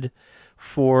shed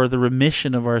for the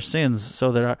remission of our sins,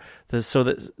 so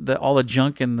that all the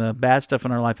junk and the bad stuff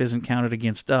in our life isn't counted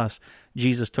against us.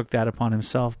 Jesus took that upon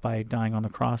himself by dying on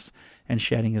the cross and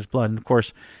shedding his blood. And of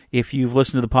course, if you've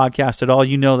listened to the podcast at all,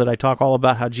 you know that I talk all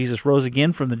about how Jesus rose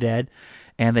again from the dead,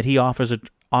 and that he offers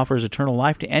eternal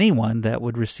life to anyone that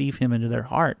would receive him into their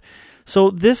heart.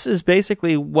 So this is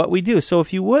basically what we do. So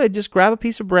if you would, just grab a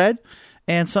piece of bread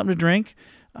and something to drink,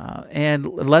 and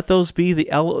let those be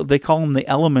they call them the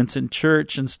elements in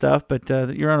church and stuff, but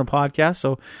you're on a podcast,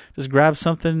 so just grab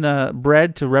something,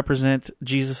 bread to represent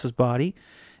Jesus' body,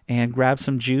 and grab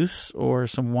some juice or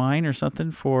some wine or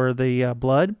something for the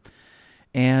blood,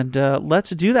 and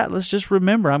let's do that. Let's just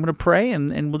remember. I'm going to pray,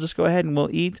 and we'll just go ahead and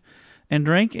we'll eat and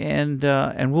drink, and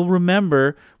we'll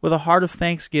remember with a heart of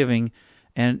thanksgiving,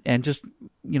 and just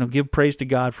give praise to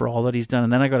God for all that he's done.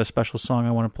 And then I got a special song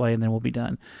I want to play, and then we'll be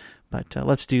done. But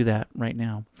let's do that right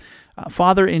now.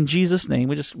 Father, in Jesus' name,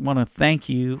 we just want to thank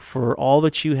you for all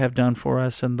that you have done for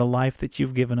us and the life that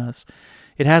you've given us.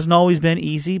 It hasn't always been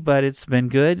easy, but it's been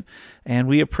good. And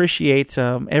we appreciate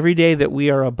every day that we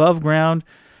are above ground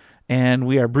and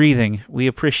we are breathing. We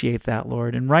appreciate that,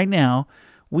 Lord. And right now,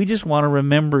 we just want to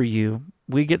remember you.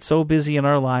 We get so busy in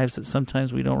our lives that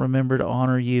sometimes we don't remember to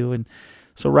honor you. And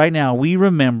so right now, we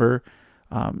remember,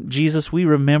 Jesus, we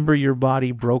remember your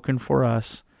body broken for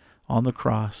us on the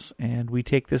cross, and we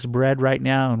take this bread right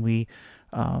now and we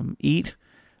eat,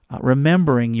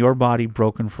 remembering your body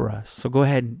broken for us. So go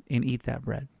ahead and eat that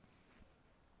bread.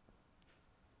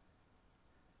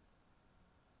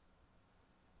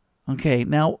 Okay,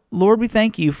 now, Lord, we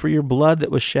thank you for your blood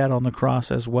that was shed on the cross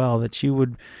as well, that you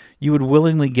would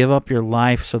willingly give up your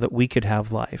life so that we could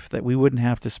have life, that we wouldn't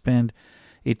have to spend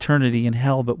eternity in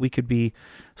hell, but we could be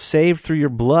saved through your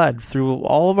blood, through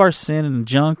all of our sin and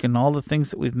junk and all the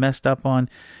things that we've messed up on.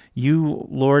 You,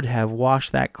 Lord, have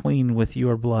washed that clean with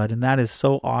your blood, and that is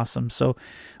so awesome. So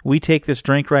we take this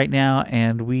drink right now,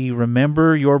 and we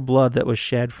remember your blood that was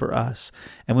shed for us,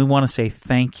 and we want to say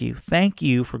thank you. Thank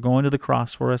you for going to the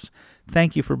cross for us.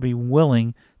 Thank you for being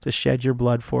willing to shed your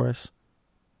blood for us.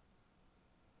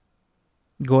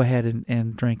 Go ahead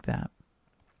and drink that.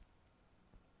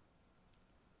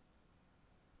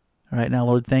 All right, now,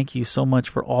 Lord, thank you so much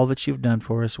for all that you've done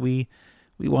for us. We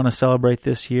want to celebrate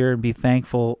this year and be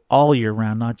thankful all year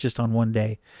round, not just on one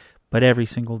day, but every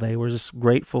single day. We're just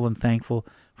grateful and thankful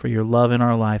for your love in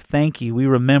our life. Thank you. We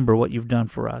remember what you've done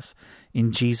for us.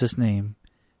 In Jesus' name,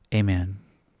 amen.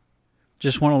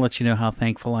 Just want to let you know how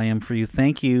thankful I am for you.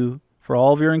 Thank you for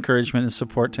all of your encouragement and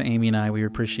support to Amy and I. We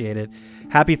appreciate it.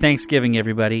 Happy Thanksgiving,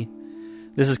 everybody.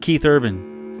 This is Keith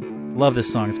Urban. Love this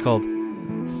song. It's called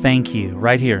Thank You,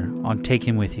 right here on Take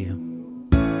Him With You.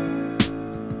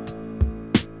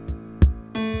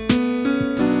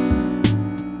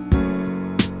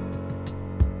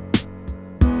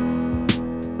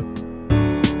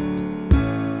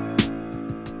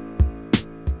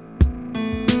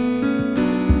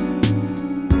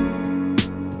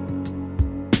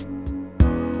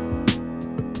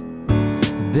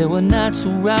 There were nights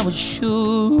where I was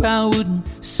sure I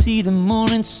wouldn't see the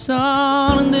morning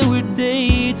sun, and there were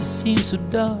days that seemed so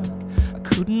dark I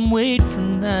couldn't wait for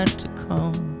night to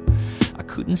come. I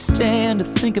couldn't stand to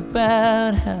think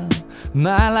about how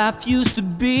my life used to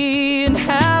be, and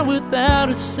how without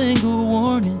a single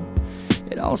warning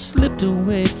it all slipped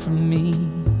away from me.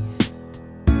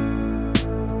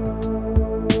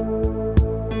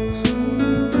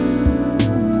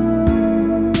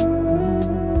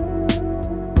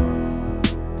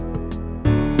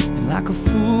 Like a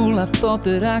fool, I thought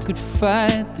that I could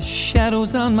fight the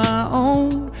shadows on my own.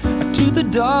 To the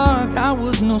dark, I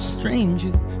was no stranger.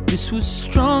 This was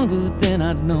stronger than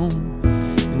I'd known.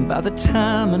 And by the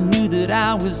time I knew that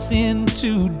I was in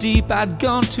too deep, I'd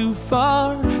gone too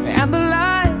far. And the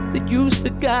light that used to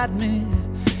guide me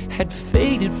had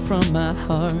faded from my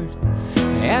heart.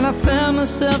 And I found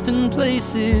myself in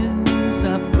places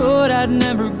I thought I'd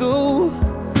never go.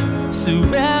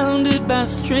 Surrounded by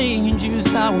strangers,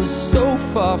 I was so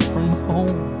far from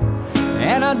home.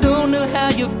 And I don't know how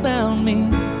you found me.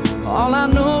 All I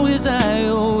know is I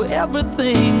owe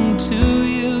everything to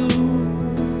you.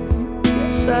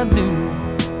 Yes, I do.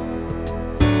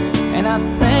 And I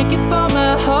thank you for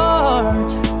my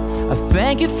heart, I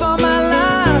thank you for my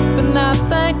life, and I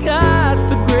thank God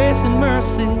for grace and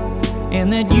mercy,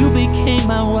 and that you became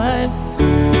my wife.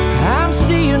 I'm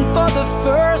seeing for the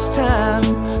first time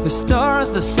the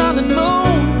stars, the sun and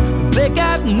moon, but they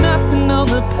got nothing on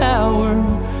the power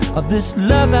of this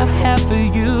love I have for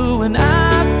you. And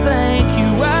I thank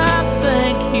you, I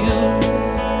thank you.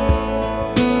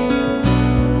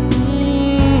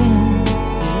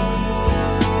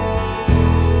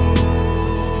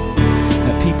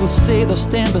 People say they'll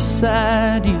stand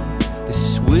beside you, they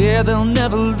swear they'll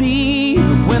never leave.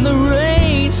 But when the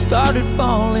rain started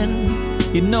falling,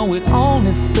 you know it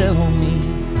only fell on me.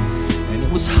 And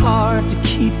it was hard to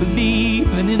keep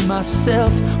believing in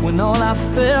myself when all I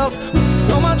felt was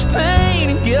so much pain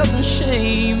and guilt and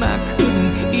shame. I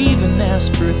couldn't even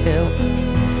ask for help.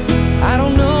 I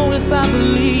don't know if I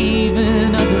believe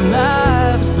in other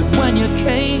lives, but when you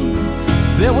came,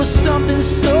 there was something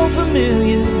so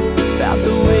familiar about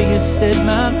the way you said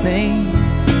my name.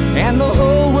 And the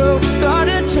whole world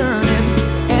started turning,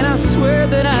 and I swear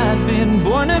that I'd been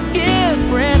born again,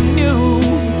 brand new.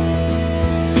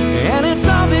 And it's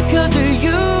all because of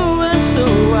you. And so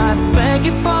I thank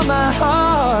you for my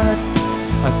heart,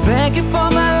 I thank you for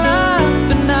my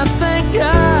life, and I thank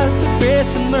God for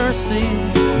grace and mercy,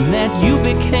 and that you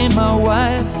became my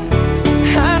wife.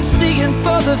 I'm seeing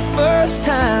for the first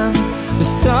time the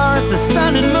stars, the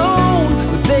sun and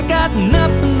moon, but they got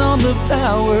nothing on the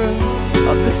power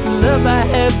of this love I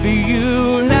have for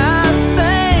you. And I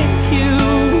thank you.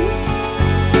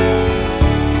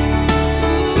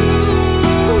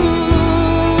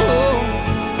 Ooh,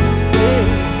 yeah.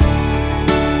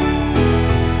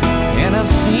 And I've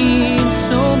seen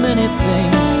so many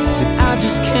things that I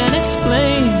just can't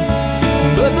explain,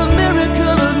 but the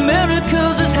miracle of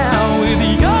miracles is how with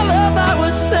your love I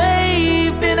was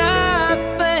saved. And I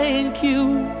thank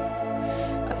you,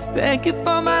 I thank you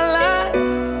for my life,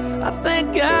 I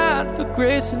thank God for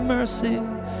grace and mercy,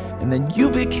 and then you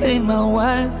became my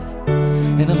wife.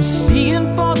 And I'm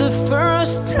seeing for the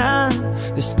first time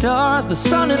the stars, the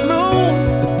sun and moon,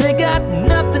 but they got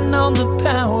nothing on the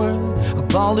power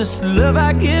of all this love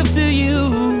I give to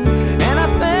you. And I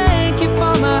thank you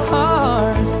for my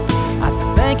heart, I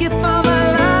thank you for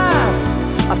my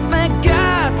life, I thank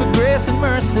God for grace and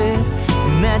mercy,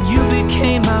 and that you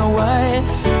became my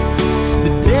wife. The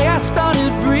day I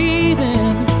started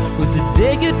breathing was the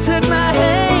day you took my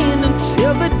hand.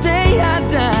 Until the day I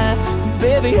die,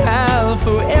 baby, I'll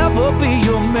forever be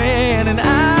your man. And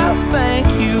I thank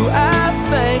you, I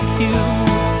thank you.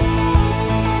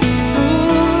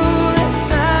 Ooh,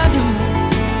 yes I do.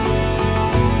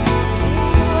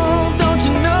 Oh, don't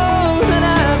you know that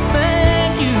I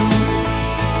thank you?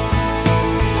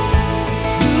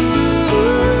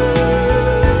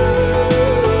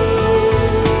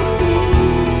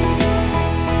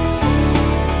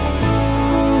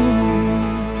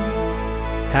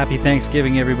 Happy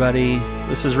Thanksgiving, everybody.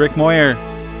 This is Rick Moyer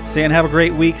saying have a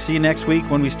great week. See you next week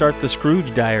when we start the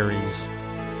Scrooge Diaries.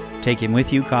 Take him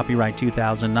with you. Copyright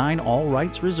 2009. All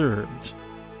rights reserved.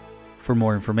 For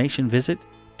more information, visit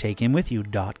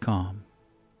takehimwithyou.com.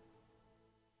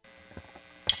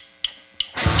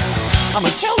 I'm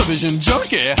a television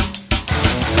junkie,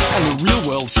 and the real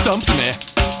world stumps me.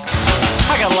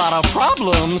 I got a lot of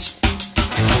problems.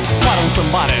 Why don't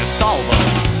somebody solve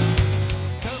them?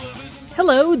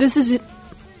 Hello, this is...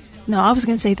 No, I was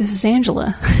going to say this is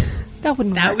Angela. That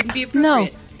wouldn't work. That would be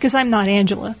appropriate. No, because I'm not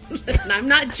Angela. And I'm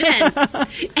not Jen.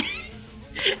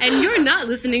 And you're not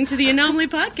listening to the Anomaly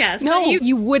Podcast. No,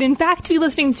 you would in fact be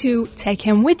listening to Take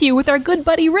Him With You with our good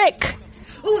buddy Rick.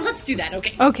 Oh, let's do that.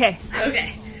 Okay. Okay.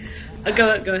 Okay.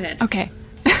 Go ahead. Okay.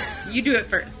 You do it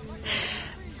first.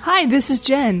 Hi, this is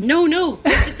Jen. No. You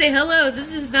have to say hello. This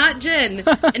is not Jen.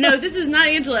 No, this is not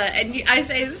Angela. And I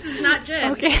say, this is not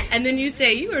Jen. Okay. And then you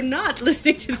say, you are not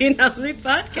listening to the Anomaly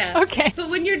Podcast. Okay. But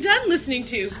when you're done listening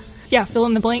to... Yeah, fill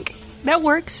in the blank. That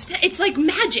works. It's like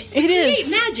magic. It is.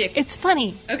 Magic. It's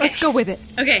funny. Okay. Let's go with it.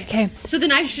 Okay. Okay. So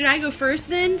then should I go first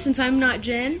then, since I'm not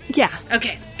Jen? Yeah.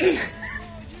 Okay.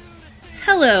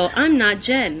 Hello, I'm not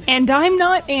Jen. And I'm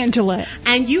not Angela.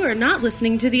 And you are not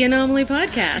listening to the Anomaly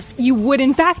Podcast. You would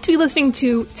in fact be listening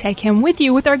to Take Him With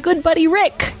You with our good buddy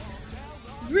Rick.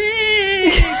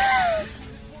 Rick!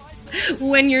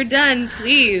 When you're done,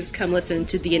 please come listen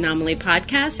to the Anomaly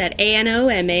Podcast at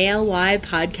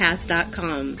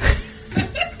ANOMALYpodcast.com.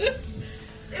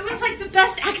 It was like the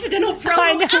best accidental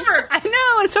promo ever. I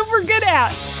know, it's what we're good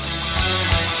at.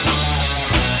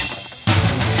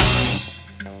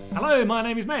 Hello, my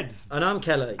name is Meds. And I'm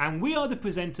Kelly. And we are the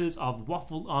presenters of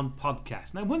Waffle On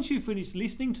Podcast. Now, once you've finished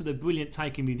listening to the brilliant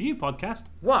Taking With You podcast...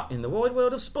 What in the wide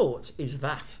world of sports is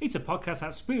that? It's a podcast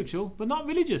that's spiritual, but not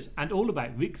religious, and all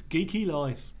about Rick's geeky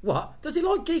life. What? Does he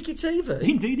like geeky TV?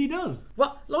 Indeed he does.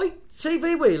 What? Like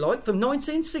TV we like from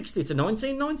 1960 to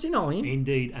 1999?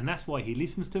 Indeed, and that's why he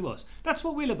listens to us. That's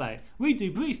what we're about. We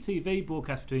do British TV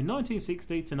broadcast between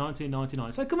 1960 to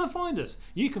 1999. So come and find us.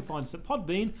 You can find us at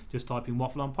Podbean. Just type in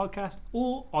Waffle On Podcast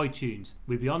or iTunes.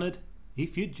 We'd be honoured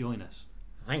if you'd join us.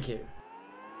 Thank you.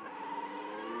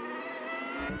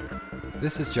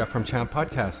 This is Jeff from Champ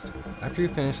Podcast. After you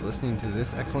finish listening to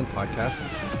this excellent podcast,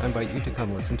 I invite you to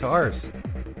come listen to ours.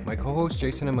 My co-host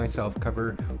Jason and myself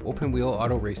cover open wheel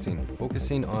auto racing,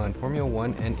 focusing on Formula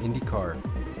 1 and IndyCar.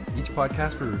 Each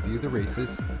podcast we review the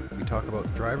races, we talk about the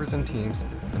drivers and teams,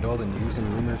 and all the news and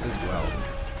rumors as well.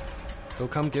 So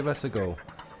come give us a go.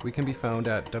 We can be found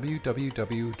at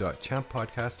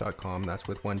www.champpodcast.com, that's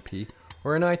with 1P,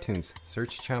 or in iTunes,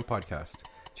 search Champ Podcast.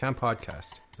 Champ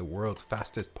Podcast, the world's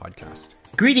fastest podcast.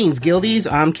 Greetings, Guildies.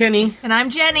 I'm Kenny. And I'm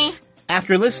Jenny.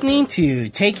 After listening to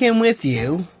Take Him With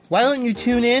You, why don't you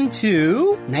tune in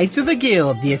to Knights of the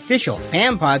Guild, the official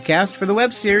fan podcast for the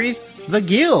web series The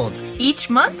Guild. Each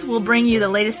month, we'll bring you the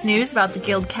latest news about the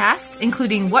Guild cast,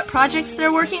 including what projects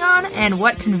they're working on and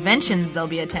what conventions they'll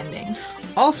be attending.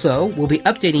 Also, we'll be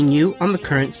updating you on the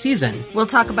current season. We'll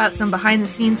talk about some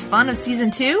behind-the-scenes fun of Season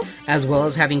 2. As well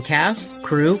as having cast,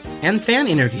 crew, and fan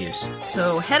interviews.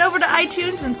 So head over to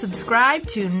iTunes and subscribe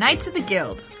to Knights of the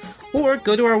Guild. Or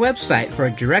go to our website for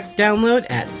a direct download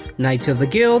at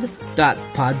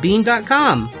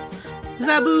knightsoftheguild.podbean.com.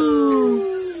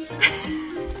 Zaboo!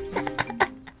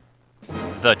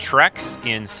 The Treks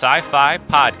in Sci-Fi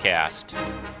Podcast.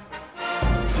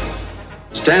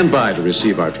 Stand by to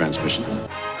receive our transmission.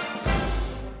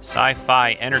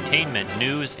 Sci-fi entertainment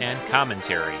news and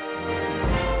commentary.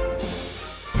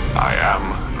 I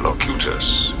am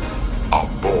Locutus of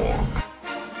Borg.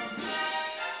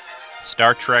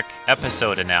 Star Trek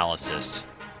episode analysis.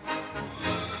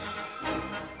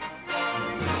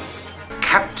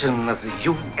 Captain of the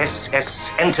USS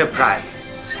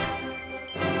Enterprise.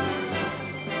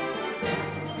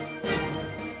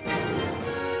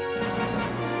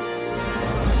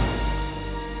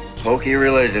 Hokey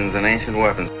religions and ancient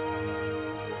weapons.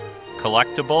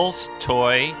 Collectibles,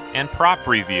 toy, and prop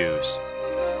reviews.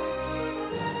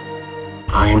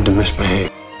 I am to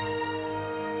misbehave.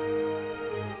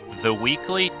 The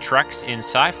weekly Treks in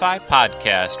Sci-Fi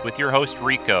podcast with your host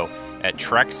Rico at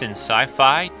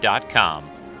treksinsci-fi.com.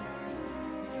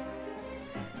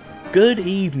 Good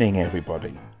evening,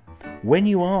 everybody. When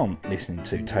you aren't listening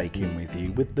to Take Him With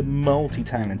You with the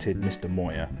multi-talented Mr.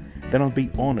 Moyer, then I'd be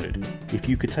honoured if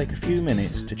you could take a few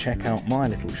minutes to check out my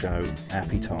little show,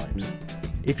 Happy Times.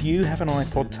 If you have an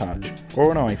iPod Touch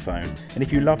or an iPhone, and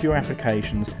if you love your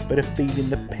applications but are feeling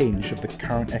the pinch of the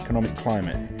current economic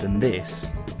climate, then this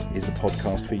is the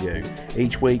podcast for you.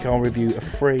 Each week I'll review a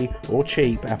free or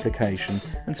cheap application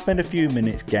and spend a few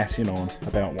minutes gassing on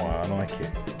about why I like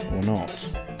it, or not.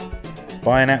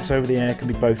 Buying apps over the air can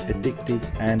be both addictive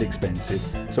and expensive,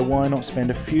 so why not spend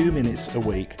a few minutes a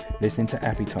week listening to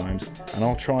Happy Times, and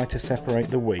I'll try to separate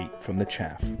the wheat from the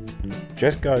chaff.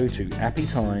 Just go to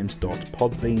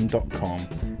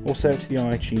happytimes.podbean.com or search the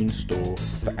iTunes store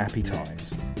for Happy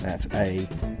Times. That's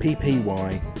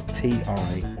APPYTIMES.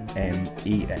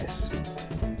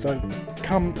 So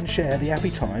come and share the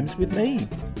Happy Times with me.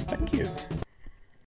 Thank you.